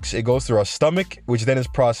 Folks, it goes through our stomach, which then is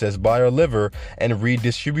processed by our liver and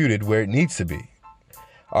redistributed where it needs to be.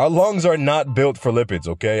 Our lungs are not built for lipids,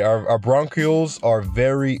 okay? Our bronchioles are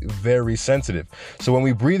very, very sensitive. So when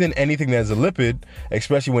we breathe in anything that is a lipid,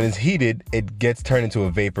 especially when it's heated, it gets turned into a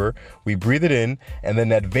vapor. We breathe it in, and then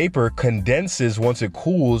that vapor condenses once it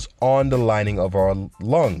cools on the lining of our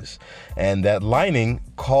lungs. And that lining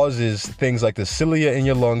causes things like the cilia in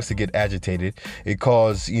your lungs to get agitated. It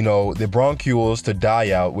causes, the bronchioles to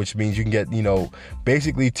die out, which means you can get,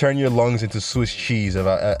 basically turn your lungs into Swiss cheese,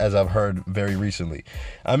 as I've heard very recently.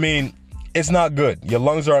 I mean, it's not good. Your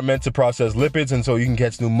lungs aren't meant to process lipids, and so you can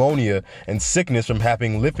catch pneumonia and sickness from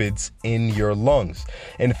having lipids in your lungs.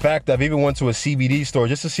 In fact, I've even went to a CBD store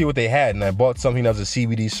just to see what they had, and I bought something that was a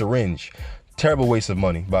CBD syringe. Terrible waste of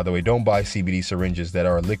money, by the way. Don't buy CBD syringes that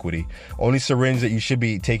are liquidy. Only syringe that you should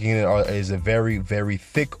be taking in is a very, very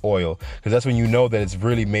thick oil, because that's when you know that it's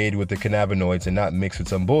really made with the cannabinoids and not mixed with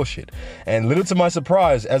some bullshit. And little to my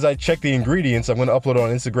surprise, as I check the ingredients, I'm going to upload it on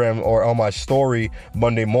Instagram or on my story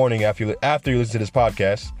Monday morning after you listen to this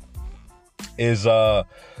podcast, is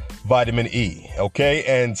vitamin E, okay?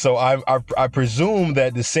 And so I presume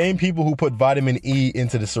that the same people who put vitamin E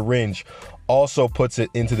into the syringe also puts it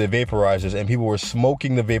into the vaporizers, and people were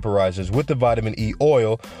smoking the vaporizers with the vitamin E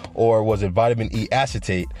oil, or was it vitamin E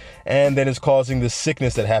acetate, and then it's causing the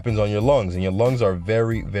sickness that happens on your lungs. And your lungs are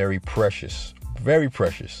very, very precious. Very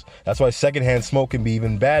precious. That's why secondhand smoke can be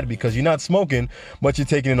even bad, because you're not smoking, but you're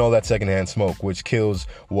taking in all that secondhand smoke, which kills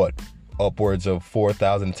upwards of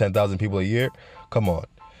 4,000, 10,000 people a year. Come on.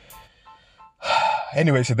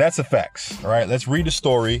 Anyway, so that's the facts. All right, let's read the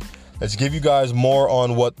story. Let's give you guys more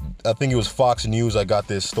on what I think it was Fox News I got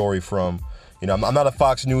this story from. I'm not a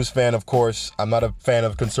Fox News fan, of course. I'm not a fan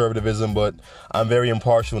of conservatism, but I'm very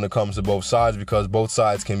impartial when it comes to both sides because both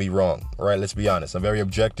sides can be wrong, right? Let's be honest. I'm very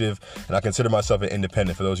objective, and I consider myself an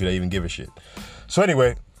independent for those of you that even give a shit. So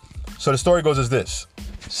anyway, the story goes as this.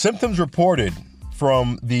 Symptoms reported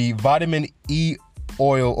from the vitamin E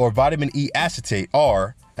oil or vitamin E acetate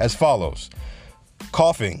are as follows: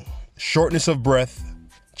 coughing, shortness of breath,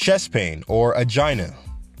 chest pain, or angina.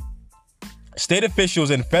 State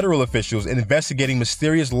officials and federal officials investigating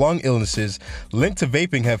mysterious lung illnesses linked to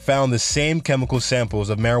vaping have found the same chemical samples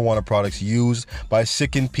of marijuana products used by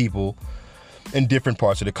sickened people in different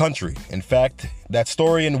parts of the country. In fact, that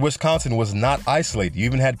story in Wisconsin was not isolated. You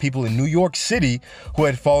even had people in New York City who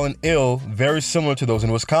had fallen ill, very similar to those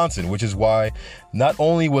in Wisconsin, which is why not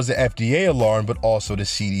only was the FDA alarmed, but also the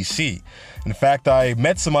CDC. In fact, I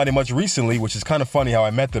met somebody much recently, which is kind of funny how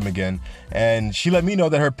I met them again, and she let me know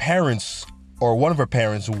that her parents, or one of her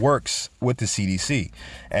parents, works with the CDC.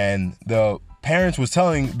 And the parents was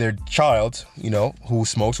telling their child, who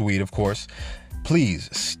smokes weed, of course, please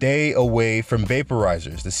stay away from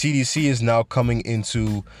vaporizers. The CDC is now coming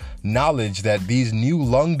into knowledge that these new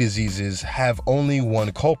lung diseases have only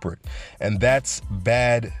one culprit, and that's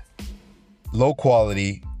bad, low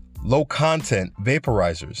quality, low content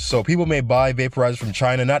vaporizers. So people may buy vaporizers from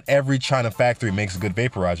China. Not every China factory makes good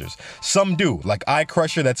vaporizers. Some do, like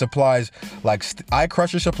iCrusher that supplies,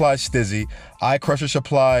 iCrusher supplies Stizzy, iCrusher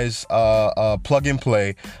supplies Plug and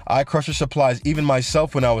Play, iCrusher supplies even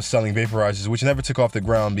myself when I was selling vaporizers, which never took off the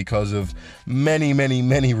ground because of many, many,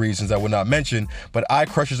 many reasons I would not mention. But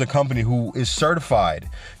iCrusher is a company who is certified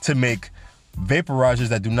to make vaporizers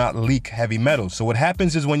that do not leak heavy metals. So what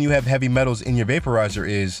happens is when you have heavy metals in your vaporizer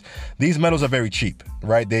is these metals are very cheap,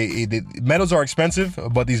 right? The metals are expensive,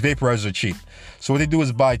 but these vaporizers are cheap. So what they do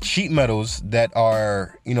is buy cheap metals that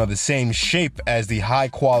are, the same shape as the high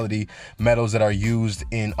quality metals that are used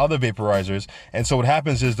in other vaporizers. And so what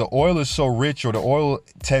happens is the oil is so rich, or the oil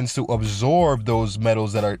tends to absorb those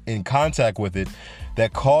metals that are in contact with it,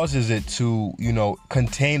 that causes it to,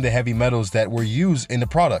 contain the heavy metals that were used in the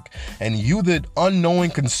product. And you, the unknowing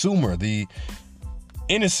consumer, the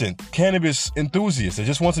innocent cannabis enthusiast that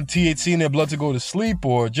just want some THC in their blood to go to sleep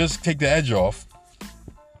or just take the edge off,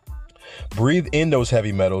 breathe in those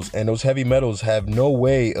heavy metals, and those heavy metals have no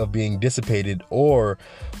way of being dissipated or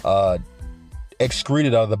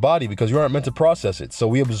excreted out of the body because you aren't meant to process it. So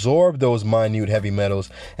we absorb those minute heavy metals,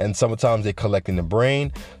 and sometimes they collect in the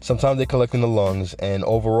brain, sometimes they collect in the lungs, and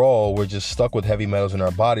overall we're just stuck with heavy metals in our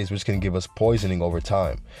bodies, which can give us poisoning over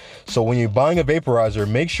time. So when you're buying a vaporizer,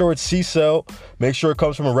 make sure it's C-Cell, make sure it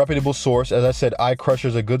comes from a reputable source. As I said, iCrusher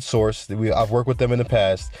is a good source. I've worked with them in the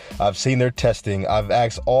past. I've seen their testing. I've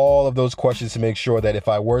asked all of those questions to make sure that if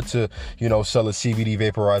I were to, sell a CBD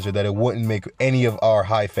vaporizer, that it wouldn't make any of our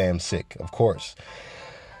high fam sick, of course.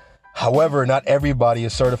 However, not everybody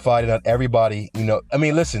is certified, and not everybody,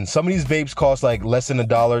 listen, some of these vapes cost like less than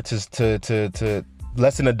 $1 to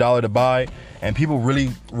less than $1 to buy, and people really,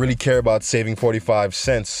 really care about saving 45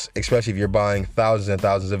 cents, especially if you're buying thousands and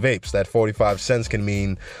thousands of vapes. That 45 cents can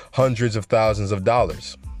mean hundreds of thousands of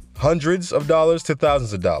dollars. Hundreds of dollars to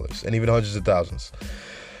thousands of dollars, and even hundreds of thousands.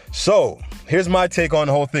 So here's my take on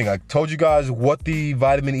the whole thing. I told you guys what the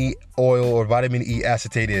vitamin E oil or vitamin E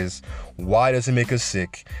acetate is, why does it make us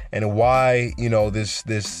sick, and why this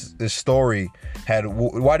story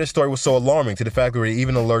was so alarming, to the fact where it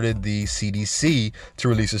even alerted the CDC to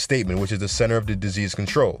release a statement, which is the Center of the Disease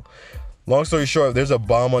Control. Long story short, if there's a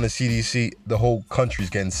bomb on the CDC, the whole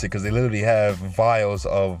country's getting sick because they literally have vials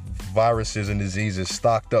of viruses and diseases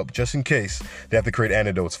stocked up just in case they have to create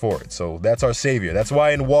antidotes for it. So that's our savior. That's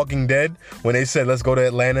why in Walking Dead, when they said, let's go to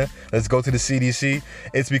Atlanta, let's go to the CDC,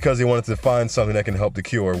 it's because they wanted to find something that can help the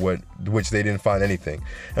cure, which they didn't find anything.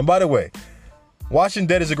 And by the way, Watching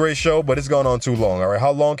Dead is a great show, but it's gone on too long, all right?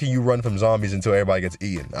 How long can you run from zombies until everybody gets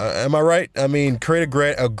eaten? Am I right?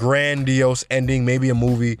 Create a grandiose ending, maybe a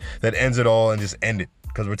movie that ends it all, and just end it,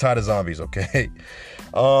 because we're tired of zombies, okay?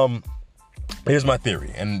 Here's my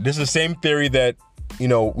theory, and this is the same theory that,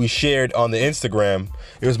 we shared on the Instagram.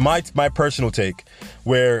 It was my personal take,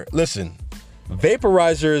 where, listen,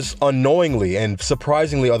 vaporizers unknowingly and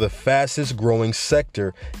surprisingly are the fastest growing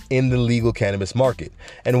sector in the legal cannabis market.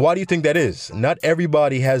 And why do you think that is? Not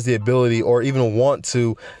everybody has the ability or even want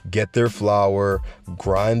to get their flower,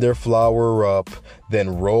 grind their flower up,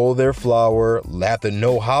 then roll their flower, have to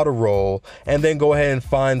know how to roll, and then go ahead and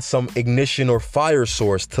find some ignition or fire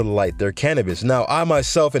source to light their cannabis. Now, I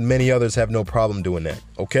myself and many others have no problem doing that,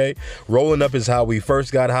 okay? Rolling up is how we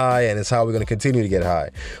first got high, and it's how we're going to continue to get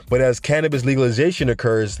high. But as cannabis legalization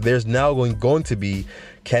occurs, there's now going to be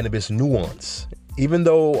cannabis nuance. Even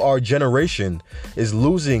though our generation is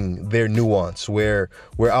losing their nuance, where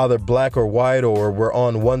we're either black or white, or we're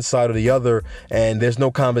on one side or the other, and there's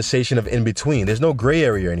no conversation of in between. There's no gray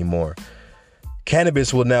area anymore.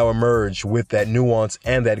 Cannabis will now emerge with that nuance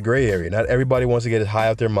and that gray area. Not everybody wants to get high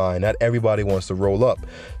out their mind. Not everybody wants to roll up.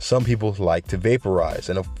 Some people like to vaporize.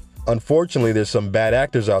 And unfortunately, there's some bad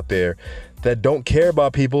actors out there that don't care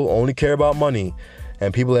about people, only care about money.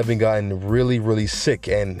 And people have been gotten really, really sick.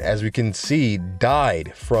 And as we can see,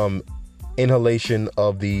 died from inhalation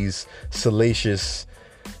of these salacious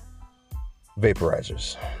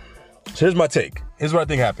vaporizers. So here's my take. Here's what I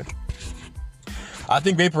think happened. I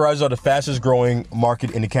think vaporizers are the fastest growing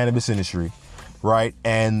market in the cannabis industry, right?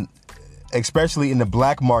 And especially in the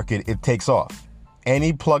black market, it takes off.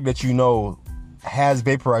 Any plug that you know has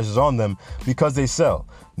vaporizers on them because they sell.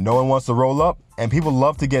 No one wants to roll up, and people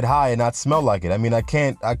love to get high and not smell like it. I mean, I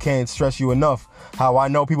can't stress you enough how I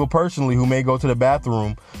know people personally who may go to the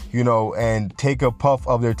bathroom, and take a puff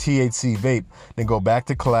of their THC vape, then go back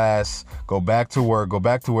to class, go back to work, go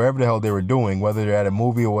back to wherever the hell they were doing, whether they're at a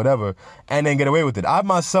movie or whatever, and then get away with it. I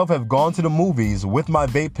myself have gone to the movies with my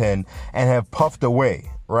vape pen and have puffed away,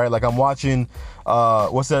 right? Like I'm watching,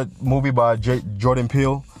 what's that movie by Jordan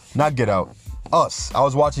Peele? Not Get Out. Us. I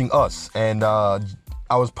was watching Us, and I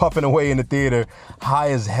was puffing away in the theater,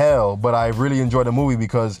 high as hell, but I really enjoyed the movie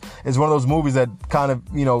because it's one of those movies that kind of,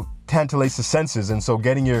 tantalates the senses. And so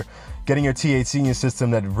getting your THC in your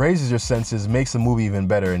system that raises your senses makes the movie even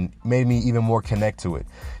better and made me even more connect to it,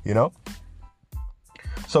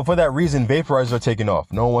 So for that reason, vaporizers are taking off.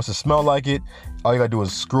 No one wants to smell like it. All you gotta do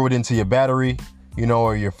is screw it into your battery,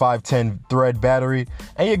 or your 510 thread battery,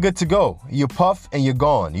 and you're good to go. You puff and you're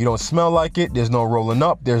gone. You don't smell like it. There's no rolling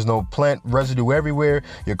up. There's no plant residue everywhere.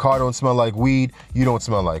 Your car don't smell like weed. You don't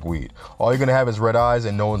smell like weed. All you're gonna have is red eyes,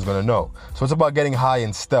 and no one's gonna know. So it's about getting high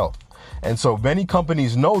in stealth. And so many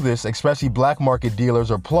companies know this, especially black market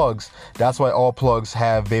dealers or plugs. That's why all plugs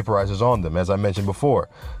have vaporizers on them, as I mentioned before.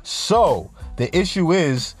 So the issue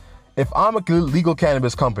is, if I'm a legal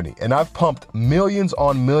cannabis company and I've pumped millions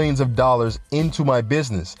on millions of dollars into my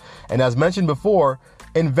business, and as mentioned before,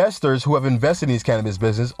 investors who have invested in these cannabis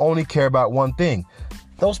business only care about one thing: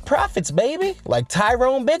 those profits, baby. Like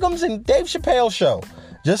Tyrone Biggums and Dave Chappelle show.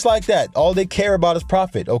 Just like that. All they care about is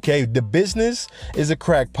profit, okay? The business is a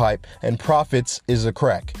crack pipe and profits is a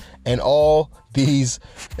crack. And all these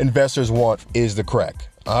investors want is the crack.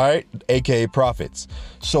 All right, aka profits.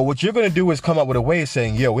 So what you're gonna do is come up with a way of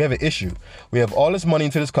saying, yo, we have an issue. We have all this money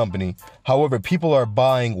into this company. However, people are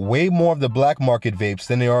buying way more of the black market vapes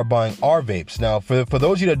than they are buying our vapes. Now, for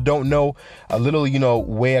those of you that don't know, a little,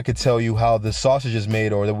 way I could tell you how the sausage is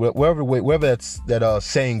made, or wherever that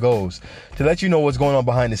saying goes, to let you know what's going on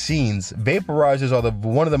behind the scenes, vaporizers are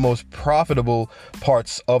one of the most profitable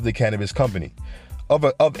parts of the cannabis company. Of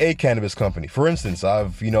a cannabis company. For instance,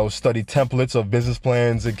 I've, studied templates of business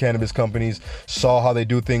plans in cannabis companies, saw how they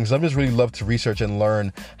do things. I just really love to research and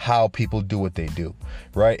learn how people do what they do,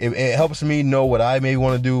 right? It helps me know what I may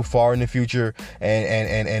want to do far in the future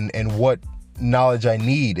and what knowledge I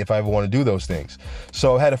need if I ever want to do those things.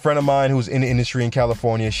 So I had a friend of mine who's in the industry in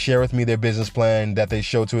California share with me their business plan that they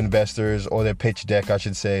show to investors, or their pitch deck, I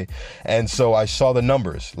should say. And so I saw the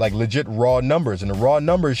numbers, like legit raw numbers, and the raw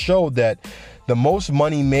numbers showed that the most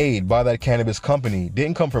money made by that cannabis company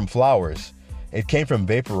didn't come from flowers. It came from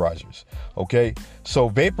vaporizers, okay? So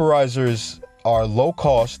vaporizers are low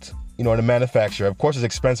cost, to manufacture. Of course, it's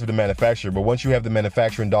expensive to manufacture, but once you have the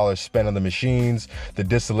manufacturing dollars spent on the machines, the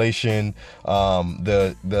distillation,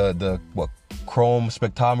 the chrome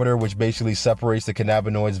spectrometer, which basically separates the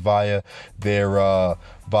cannabinoids via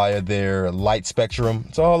their light spectrum.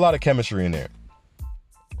 It's a whole lot of chemistry in there,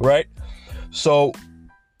 right? So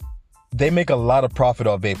they make a lot of profit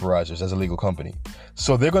off vaporizers as a legal company.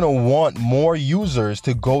 So they're going to want more users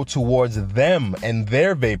to go towards them and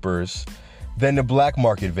their vapors than the black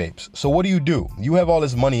market vapes. So what do? You have all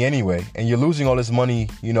this money anyway, and you're losing all this money,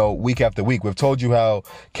 week after week. We've told you how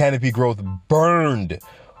Canopy Growth burned,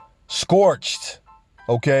 scorched,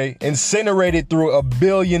 okay, incinerated through $1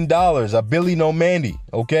 billion, a Billy No Mandy,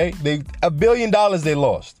 okay? $1 billion they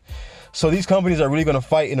lost. So these companies are really going to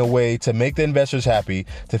fight in a way to make the investors happy,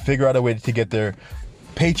 to figure out a way to get their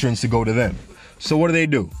patrons to go to them. So what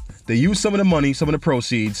do? They use some of the money, some of the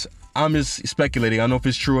proceeds I'm just speculating. I don't know if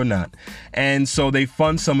it's true or not. And so they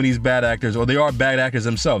fund some of these bad actors, or they are bad actors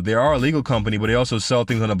themselves. They are a legal company, but they also sell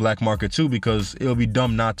things on the black market too, because it'll be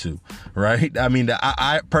dumb not to, right? I mean,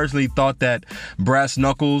 I personally thought that Brass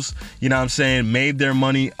Knuckles, you know what I'm saying, made their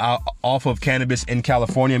money off of cannabis in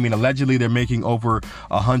California. I mean, allegedly they're making over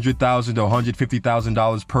 $100,000 to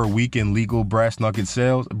 $150,000 per week in legal brass knuckle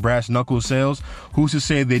sales. Who's to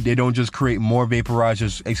say that they don't just create more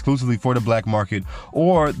vaporizers exclusively for the black market,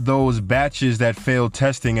 or those batches that fail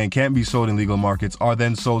testing and can't be sold in legal markets are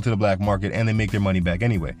then sold to the black market and they make their money back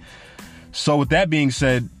anyway. So with that being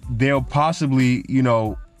said, they'll possibly,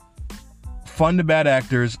 fund the bad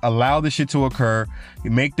actors, allow the shit to occur,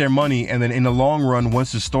 make their money, and then in the long run,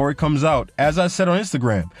 once the story comes out, as I said on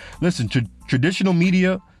Instagram, listen, traditional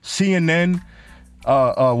media, CNN,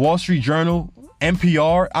 Wall Street Journal,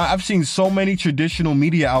 NPR, I've seen so many traditional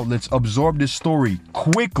media outlets absorb this story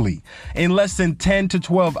quickly in less than 10 to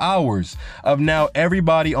 12 hours of now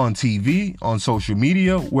everybody on TV, on social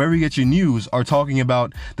media, wherever you get your news, are talking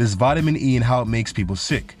about this vitamin E and how it makes people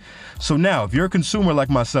sick. So now, if you're a consumer like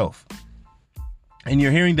myself, and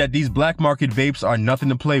you're hearing that these black market vapes are nothing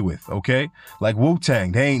to play with, okay? Like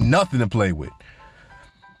Wu-Tang, they ain't nothing to play with.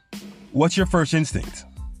 What's your first instinct?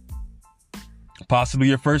 Possibly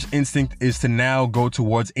your first instinct is to now go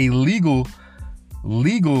towards a legal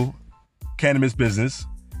cannabis business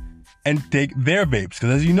and take their vapes. Because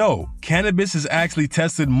as you know, cannabis is actually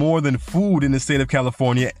tested more than food in the state of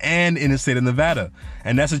California and in the state of Nevada.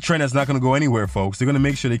 And that's a trend that's not going to go anywhere, folks. They're going to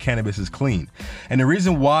make sure the cannabis is clean. And the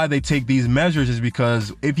reason why they take these measures is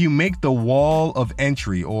because if you make the wall of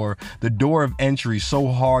entry or the door of entry so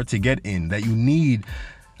hard to get in that you need,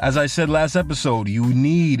 as I said last episode, you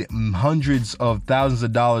need hundreds of thousands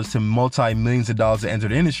of dollars to multi-millions of dollars to enter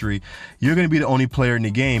the industry. You're going to be the only player in the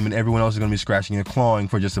game, and everyone else is going to be scratching and clawing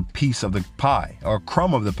for just a piece of the pie or a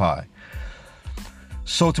crumb of the pie.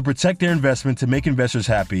 So to protect their investment, to make investors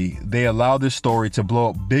happy, they allow this story to blow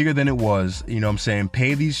up bigger than it was. You know what I'm saying?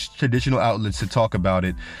 Pay these traditional outlets to talk about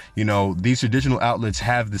it. These traditional outlets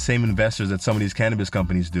have the same investors that some of these cannabis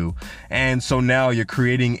companies do. And so now you're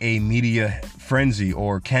creating a media frenzy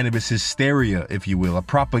or cannabis hysteria, if you will, a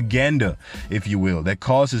propaganda, if you will, that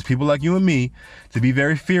causes people like you and me to be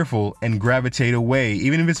very fearful and gravitate away,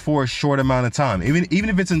 even if it's for a short amount of time, even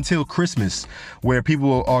if it's until Christmas, where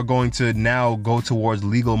people are going to now go towards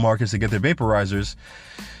legal markets to get their vaporizers.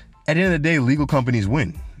 At the end of the day, legal companies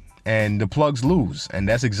win and the plugs lose. And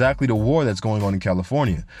that's exactly the war that's going on in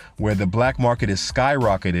California, where the black market is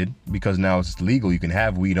skyrocketed because now it's legal. You can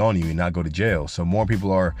have weed on you and not go to jail. So more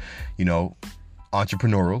people are,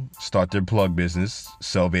 entrepreneurial, start their plug business,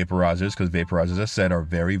 sell vaporizers, because vaporizers, as I said, are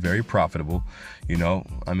very, very profitable.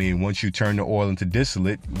 Once you turn the oil into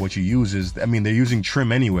distillate, what you use is, they're using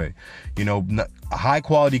trim anyway. High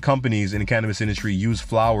quality companies in the cannabis industry use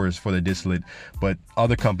flowers for the distillate, but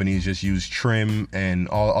other companies just use trim and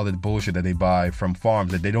all other bullshit that they buy from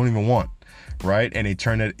farms that they don't even want, right? And they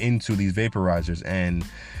turn it into these vaporizers. And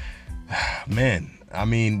man,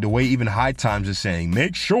 the way even High Times is saying,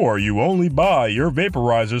 make sure you only buy your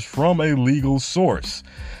vaporizers from a legal source,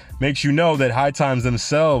 makes you know that High Times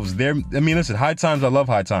themselves, listen, High Times, I love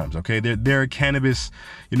High Times, okay? They're a cannabis,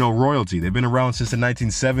 royalty. They've been around since the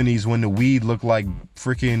 1970s when the weed looked like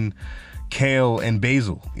freaking kale and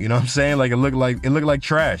basil. You know what I'm saying? Like it looked like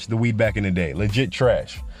trash, the weed back in the day, legit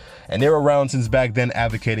trash. And they were around since back then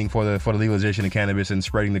advocating for the legalization of cannabis and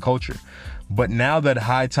spreading the culture. But now that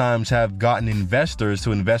High Times have gotten investors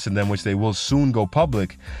to invest in them, which they will soon go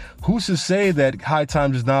public, who's to say that High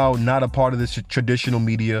Times is now not a part of this traditional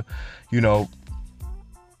media,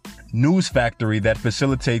 news factory that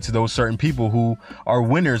facilitates those certain people who are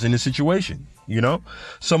winners in this situation,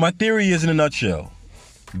 So my theory is, in a nutshell,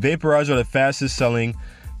 vaporizers are the fastest selling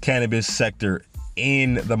cannabis sector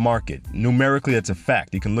in the market. Numerically, that's a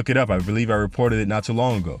fact. You can look it up. I believe I reported it not too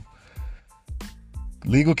long ago.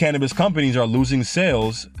 Legal cannabis companies are losing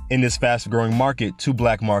sales in this fast-growing market to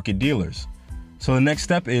black market dealers. So the next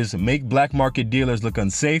step is make black market dealers look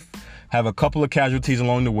unsafe, have a couple of casualties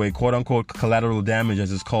along the way, quote-unquote collateral damage,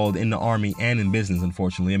 as it's called in the Army and in business,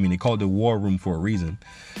 unfortunately. They call it the war room for a reason.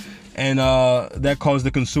 And that caused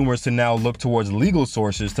the consumers to now look towards legal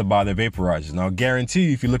sources to buy their vaporizers. Now, I guarantee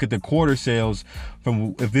you, if you look at the quarter sales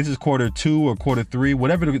from, if this is quarter 2 or quarter 3,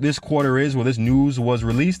 whatever this quarter is where this news was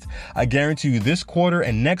released, I guarantee you this quarter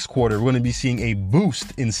and next quarter, we're going to be seeing a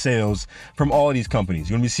boost in sales from all of these companies.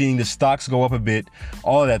 You're going to be seeing the stocks go up a bit,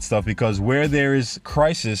 all of that stuff, because where there is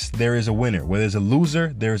crisis, there is a winner. Where there's a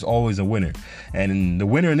loser, there is always a winner. And the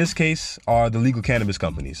winner in this case are the legal cannabis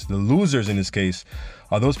companies. The losers in this case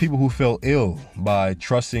are those people who fell ill by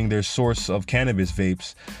trusting their source of cannabis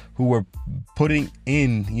vapes, who were putting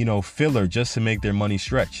in, filler just to make their money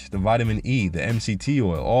stretch. The vitamin E, the MCT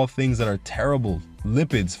oil, all things that are terrible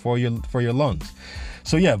lipids for your lungs.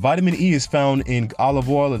 So yeah, vitamin E is found in olive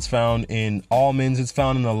oil, it's found in almonds, it's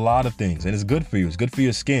found in a lot of things, and it's good for you. It's good for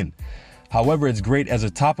your skin. However, it's great as a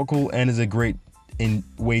topical and is a great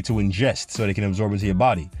way to ingest so they can absorb into your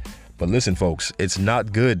body. But listen, folks, it's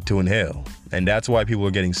not good to inhale, and that's why people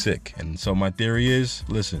are getting sick. And so my theory is,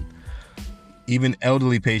 listen, even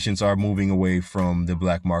elderly patients are moving away from the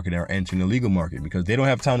black market and are entering the legal market because they don't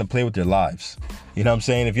have time to play with their lives. You know what I'm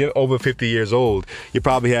saying? If you're over 50 years old, you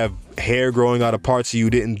probably have hair growing out of parts you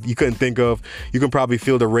couldn't think of. You can probably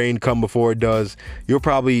feel the rain come before it does. You're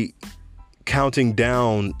probably counting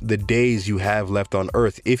down the days you have left on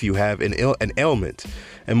earth if you have an ailment.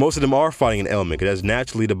 And most of them are fighting an ailment because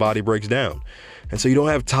naturally the body breaks down. And so you don't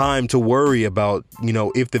have time to worry about,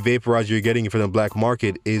 if the vaporizer you're getting from the black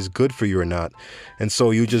market is good for you or not. And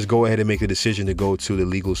so you just go ahead and make the decision to go to the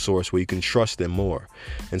legal source where you can trust them more.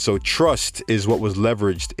 And so trust is what was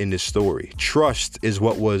leveraged in this story. Trust is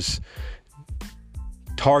what was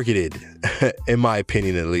targeted, in my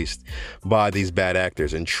opinion at least, by these bad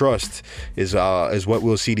actors. And trust is what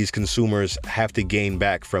we'll see these consumers have to gain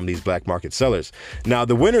back from these black market sellers. Now,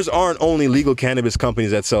 the winners aren't only legal cannabis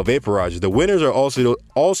companies that sell vaporizers. The winners are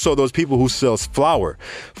also those people who sell flower.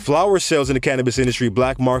 Flower sales in the cannabis industry,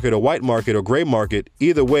 black market or white market or gray market,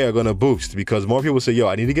 either way are going to boost because more people say, yo,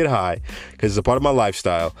 I need to get high because it's a part of my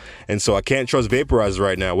lifestyle. And so I can't trust vaporizers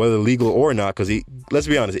right now, whether legal or not, because let's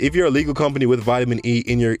be honest, if you're a legal company with vitamin E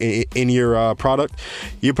in your product,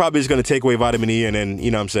 you're probably just going to take away vitamin E and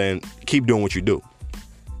then, keep doing what you do.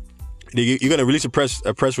 You're going to release a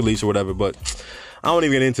press release or whatever, but I don't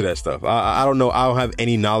even get into that stuff. I don't know. I don't have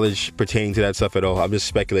any knowledge pertaining to that stuff at all. I'm just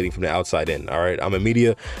speculating from the outside in. All right. I'm a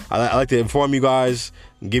media. I like to inform you guys,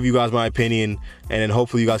 give you guys my opinion, and then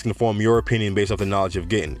hopefully you guys can form your opinion based off the knowledge you've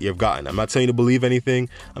gotten. I'm not telling you to believe anything.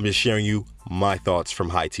 I'm just sharing you my thoughts from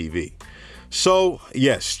High TV. So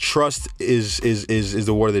yes, trust is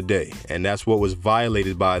the word of the day, and that's what was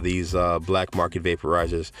violated by these black market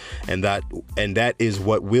vaporizers, and that is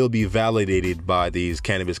what will be validated by these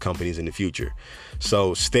cannabis companies in the future.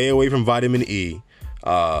 So stay away from vitamin E.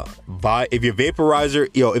 If your vaporizer,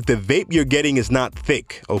 if the vape you're getting is not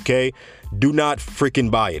thick, okay, do not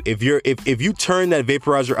freaking buy it. If you turn that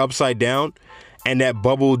vaporizer upside down and that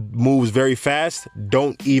bubble moves very fast,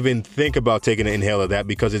 don't even think about taking an inhale of that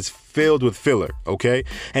because it's filled with filler, okay?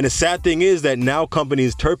 And the sad thing is that now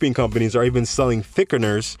terpene companies are even selling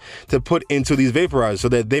thickeners to put into these vaporizers so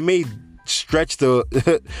that they may stretch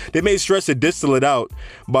the distillate out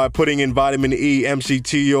by putting in vitamin E,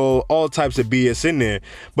 MCT oil, all types of BS in there.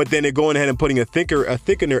 But then they're going ahead and putting a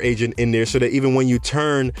thickener agent in there so that even when you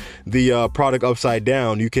turn the product upside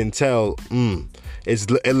down, you can tell,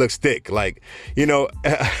 it looks thick. Like,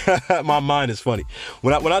 my mind is funny.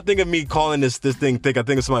 When I think of me calling this thing thick, I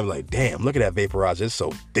think of somebody like, damn, look at that vaporizer. It's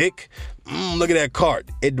so thick. Look at that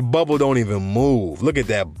cart. The bubble don't even move. Look at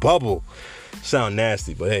that bubble. Sound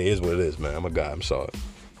nasty, but hey, it is what it is, man. I'm a guy. I'm sorry.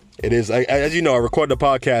 It is. As you know, I record the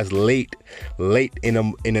podcast late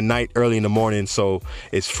in the night, early in the morning, so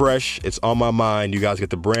it's fresh. It's on my mind. You guys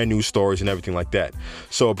get the brand new stories and everything like that.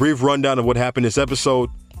 So a brief rundown of what happened this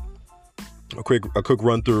episode. A quick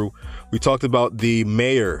run through. We talked about the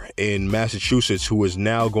mayor in Massachusetts who is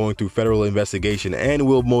now going through federal investigation and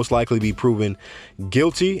will most likely be proven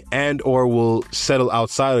guilty and or will settle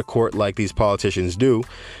outside of court like these politicians do.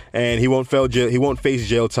 And he won't face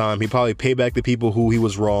jail time. He probably pay back the people who he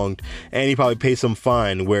was wronged, and he probably pay some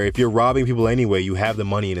fine where if you're robbing people anyway, you have the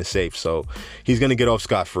money in a safe. So he's going to get off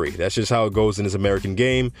scot-free. That's just how it goes in this American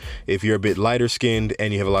game. If you're a bit lighter skinned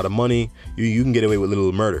and you have a lot of money, you can get away with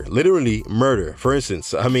little murder. Literally murder. For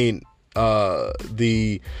instance,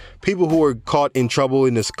 the people who were caught in trouble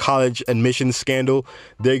in this college admissions scandal,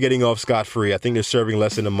 they're getting off scot-free. I think they're serving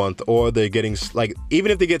less than a month, or they're getting,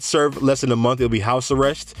 even if they get served less than a month, it'll be house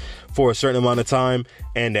arrest for a certain amount of time,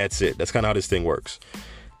 and that's it. That's kind of how this thing works.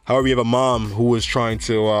 However, you have a mom who was trying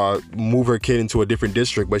to move her kid into a different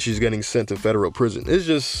district, but she's getting sent to federal prison. It's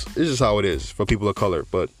just how it is for people of color.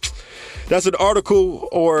 But that's an article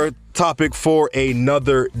or topic for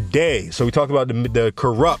another day. So we talked about the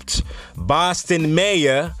corrupt Boston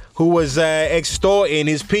mayor who was extorting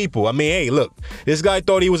his people. I mean, hey, look, this guy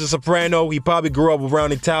thought he was a soprano. He probably grew up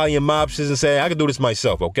around Italian mobsters and said, I can do this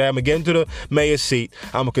myself, okay? I'm going to get into the mayor's seat.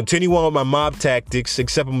 I'm going to continue on with my mob tactics,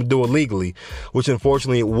 except I'm going to do it legally, which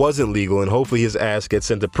unfortunately it wasn't legal, and hopefully his ass gets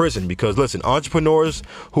sent to prison. Because listen, entrepreneurs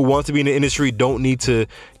who want to be in the industry don't need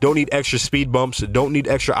extra speed bumps, don't need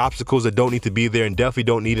extra obstacles that don't need to be there, and definitely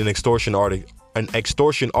don't need an extortion artist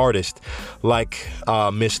like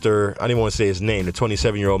Mr. I didn't want to say his name, the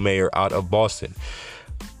 27-year-old mayor out of Boston.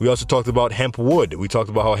 We also talked about hemp wood. We talked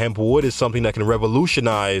about how hemp wood is something that can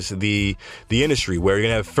revolutionize the industry, where you're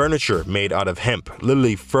gonna have furniture made out of hemp,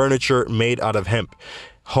 literally furniture made out of hemp.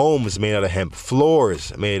 Homes made out of hemp,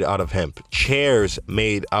 floors made out of hemp, chairs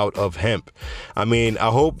made out of hemp. I mean, I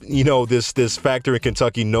hope, this factory in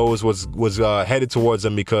Kentucky knows was headed towards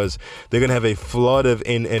them, because they're going to have a flood of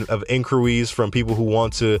inquiries from people who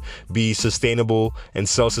want to be sustainable and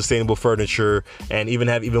sell sustainable furniture, and even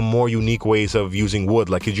have even more unique ways of using wood.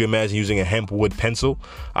 Like, could you imagine using a hemp wood pencil?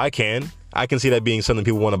 I can see that being something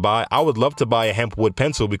people want to buy. I would love to buy a hemp wood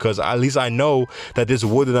pencil, because at least I know that this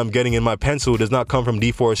wood that I'm getting in my pencil does not come from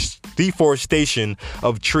deforestation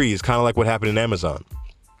of trees, kind of like what happened in Amazon.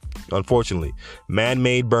 Unfortunately,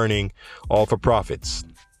 man-made burning, all for profits.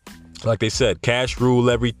 Like they said, cash rule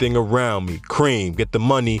everything around me. Cream, get the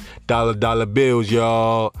money, dollar bills,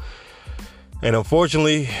 y'all. And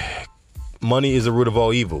unfortunately, money is the root of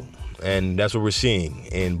all evil. And that's what we're seeing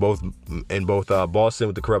in both Boston,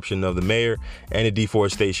 with the corruption of the mayor and the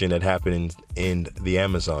deforestation that happened in the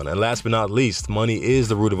Amazon. And last but not least, money is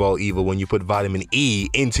the root of all evil when you put vitamin E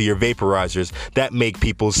into your vaporizers that make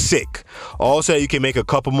people sick. Also, you can make a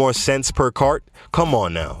couple more cents per cart. Come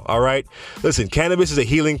on now, all right? Listen, cannabis is a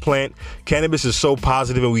healing plant. Cannabis is so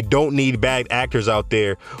positive, and we don't need bad actors out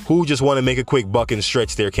there who just want to make a quick buck and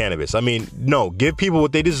stretch their cannabis. I mean, no, give people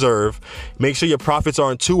what they deserve. Make sure your profits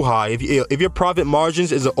aren't too high. If your profit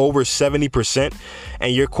margins is over 70%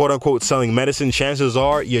 and you're quote unquote selling medicine, chances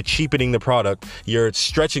are you're cheapening the product, you're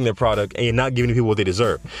stretching the product, and you're not giving people what they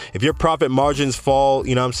deserve. If your profit margins fall,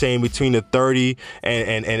 between the 30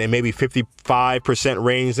 and maybe 55%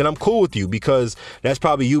 range, then I'm cool with you, because that's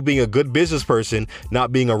probably you being a good business person,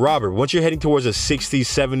 not being a robber. Once you're heading towards a 60,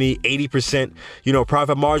 70, 80%,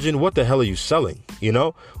 profit margin, what the hell are you selling?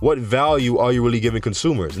 What value are you really giving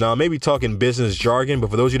consumers? Now, I may be talking business jargon, but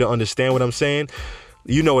for those of you that understand what I'm saying,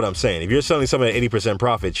 you know what I'm saying. If you're selling something at 80%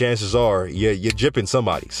 profit, chances are you're gypping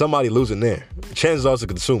somebody losing there. Chances are it's a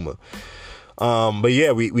consumer. But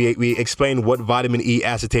yeah, we explained what vitamin E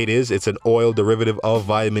acetate is. It's an oil derivative of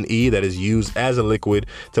vitamin E that is used as a liquid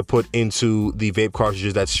to put into the vape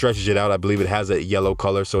cartridges that stretches it out. I believe it has a yellow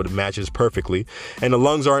color, so it matches perfectly. And the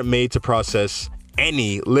lungs aren't made to process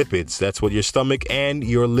any lipids. That's what your stomach and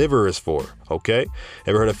your liver is for, okay?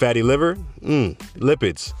 Ever heard of fatty liver?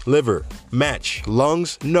 Lipids, liver, match.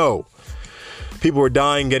 Lungs, no. People were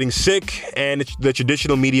dying, getting sick, and the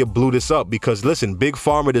traditional media blew this up because, listen, Big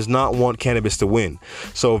Pharma does not want cannabis to win.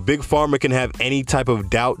 So if Big Pharma can have any type of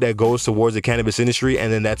doubt that goes towards the cannabis industry,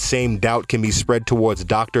 and then that same doubt can be spread towards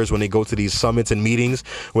doctors when they go to these summits and meetings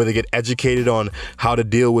where they get educated on how to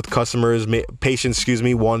deal with patients,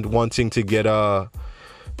 wanting to get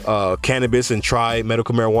cannabis and try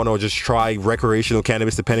medical marijuana or just try recreational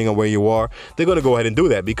cannabis, depending on where you are, they're going to go ahead and do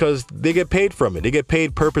that because they get paid from it. They get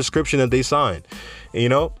paid per prescription that they sign,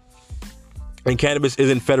 and cannabis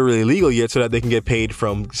isn't federally legal yet, so that they can get paid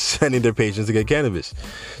from sending their patients to get cannabis.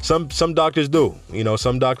 Some doctors do,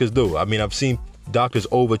 some doctors do. I mean, I've seen doctors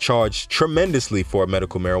overcharge tremendously for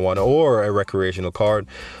medical marijuana or a recreational card.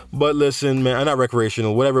 But listen, man, not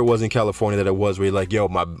recreational, whatever it was in California that it was, where you're like, yo,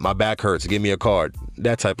 my back hurts, give me a card.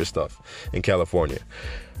 That type of stuff in California.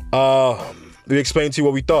 We explained to you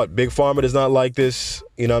what we thought. Big Pharma does not like this.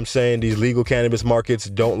 These legal cannabis markets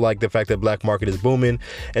don't like the fact that black market is booming.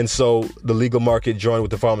 And so the legal market joined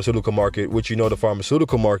with the pharmaceutical market, which the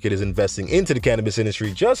pharmaceutical market is investing into the cannabis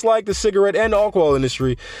industry, just like the cigarette and alcohol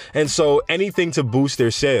industry. And so anything to boost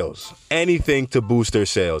their sales. And if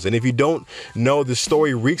you don't know, the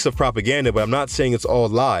story reeks of propaganda, but I'm not saying it's all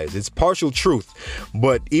lies. It's partial truth.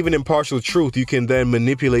 But even in partial truth, you can then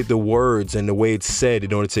manipulate the words and the way it's said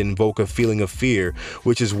in order to invoke a feeling of fear,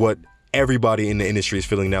 which is what everybody in the industry is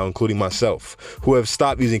feeling now, including myself, who have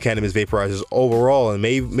stopped using cannabis vaporizers overall and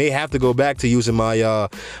may have to go back to using my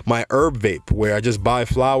my herb vape, where I just buy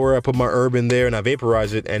flower, I put my herb in there and I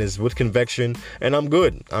vaporize it, and it's with convection, and I'm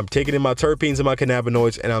good. I'm taking in my terpenes and my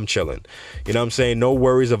cannabinoids, and I'm chilling. No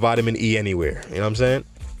worries of vitamin E anywhere.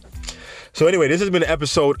 So So anyway, this has been an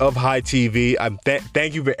episode of High TV.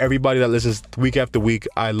 Thank you for everybody that listens week after week.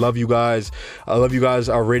 I love you guys. I love you guys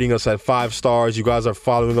are rating us at 5 stars. You guys are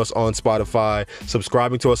following us on Spotify,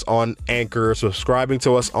 subscribing to us on Anchor, subscribing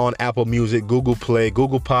to us on Apple Music, Google Play,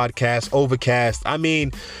 Google Podcasts, Overcast. I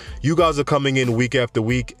mean, you guys are coming in week after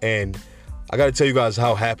week, and I got to tell you guys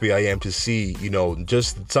how happy I am to see,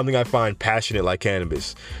 just something I find passionate like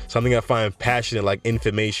cannabis, something I find passionate like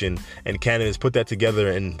information and cannabis, put that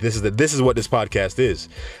together. And this is what this podcast is.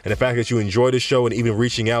 And the fact that you enjoy the show and even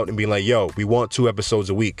reaching out and being like, yo, we want 2 episodes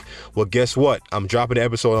a week. Well, guess what? I'm dropping an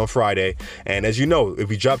episode on Friday. And as you know, if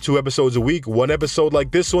we drop 2 episodes a week, 1 episode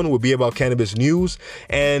like this one will be about cannabis news.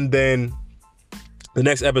 And then the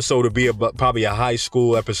next episode would be about probably a high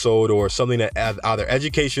school episode or something that either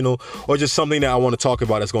educational or just something that I want to talk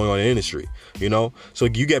about that's going on in the industry, So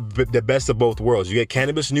you get the best of both worlds. You get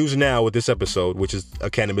Cannabis News Now with this episode, which is a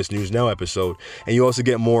Cannabis News Now episode. And you also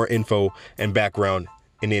get more info and background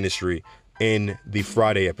in the industry in the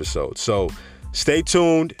Friday episode. So stay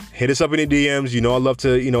tuned. Hit us up in the DMs. I love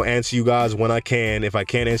to, answer you guys when I can. If I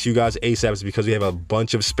can't answer you guys ASAP, it's because we have a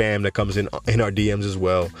bunch of spam that comes in our DMs as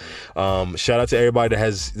well. Shout out to everybody that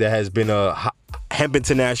has been a Hemp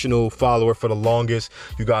International follower for the longest.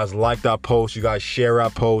 You guys liked our posts. You guys share our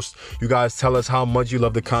posts. You guys tell us how much you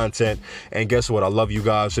love the content. And guess what? I love you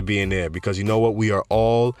guys for being there, because you know what? We are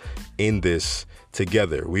all in this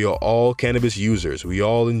together. We are all cannabis users. We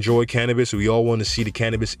all enjoy cannabis. We all want to see the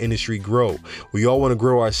cannabis industry grow. We all want to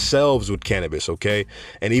grow ourselves with cannabis, okay?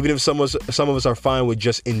 And even if some of us are fine with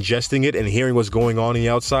just ingesting it and hearing what's going on the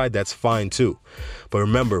outside, that's fine too. But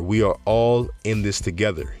remember, we are all in this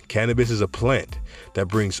together. Cannabis is a plant that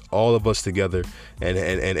brings all of us together and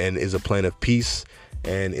is a plant of peace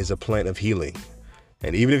and is a plant of healing.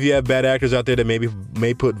 And even if you have bad actors out there that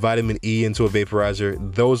may put vitamin E into a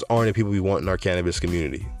vaporizer, those aren't the people we want in our cannabis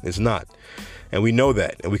community. It's not. And we know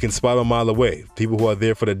that. And we can spot them a mile away. People who are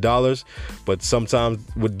there for the dollars, but sometimes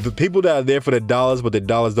with the people that are there for the dollars, but the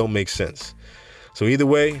dollars don't make sense. So either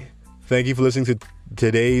way, thank you for listening to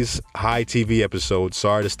today's High TV episode.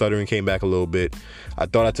 Sorry, the stuttering came back a little bit. I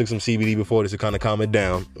thought I took some CBD before this to kind of calm it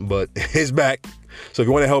down, but it's back. So if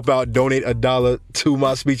you want to help out, donate $1 to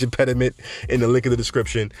my speech impediment in the link in the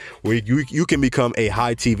description, where you can become a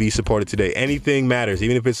High TV supporter today. Anything matters,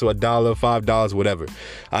 even if it's $1, $5, whatever.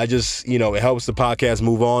 I just, it helps the podcast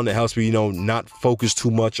move on. It helps me, not focus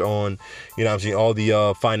too much on, all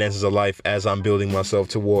the finances of life as I'm building myself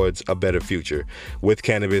towards a better future with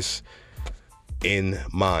cannabis in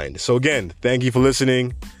mind. So again, thank you for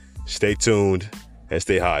listening. Stay tuned and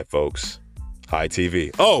stay high, folks. High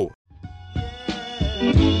TV. Oh!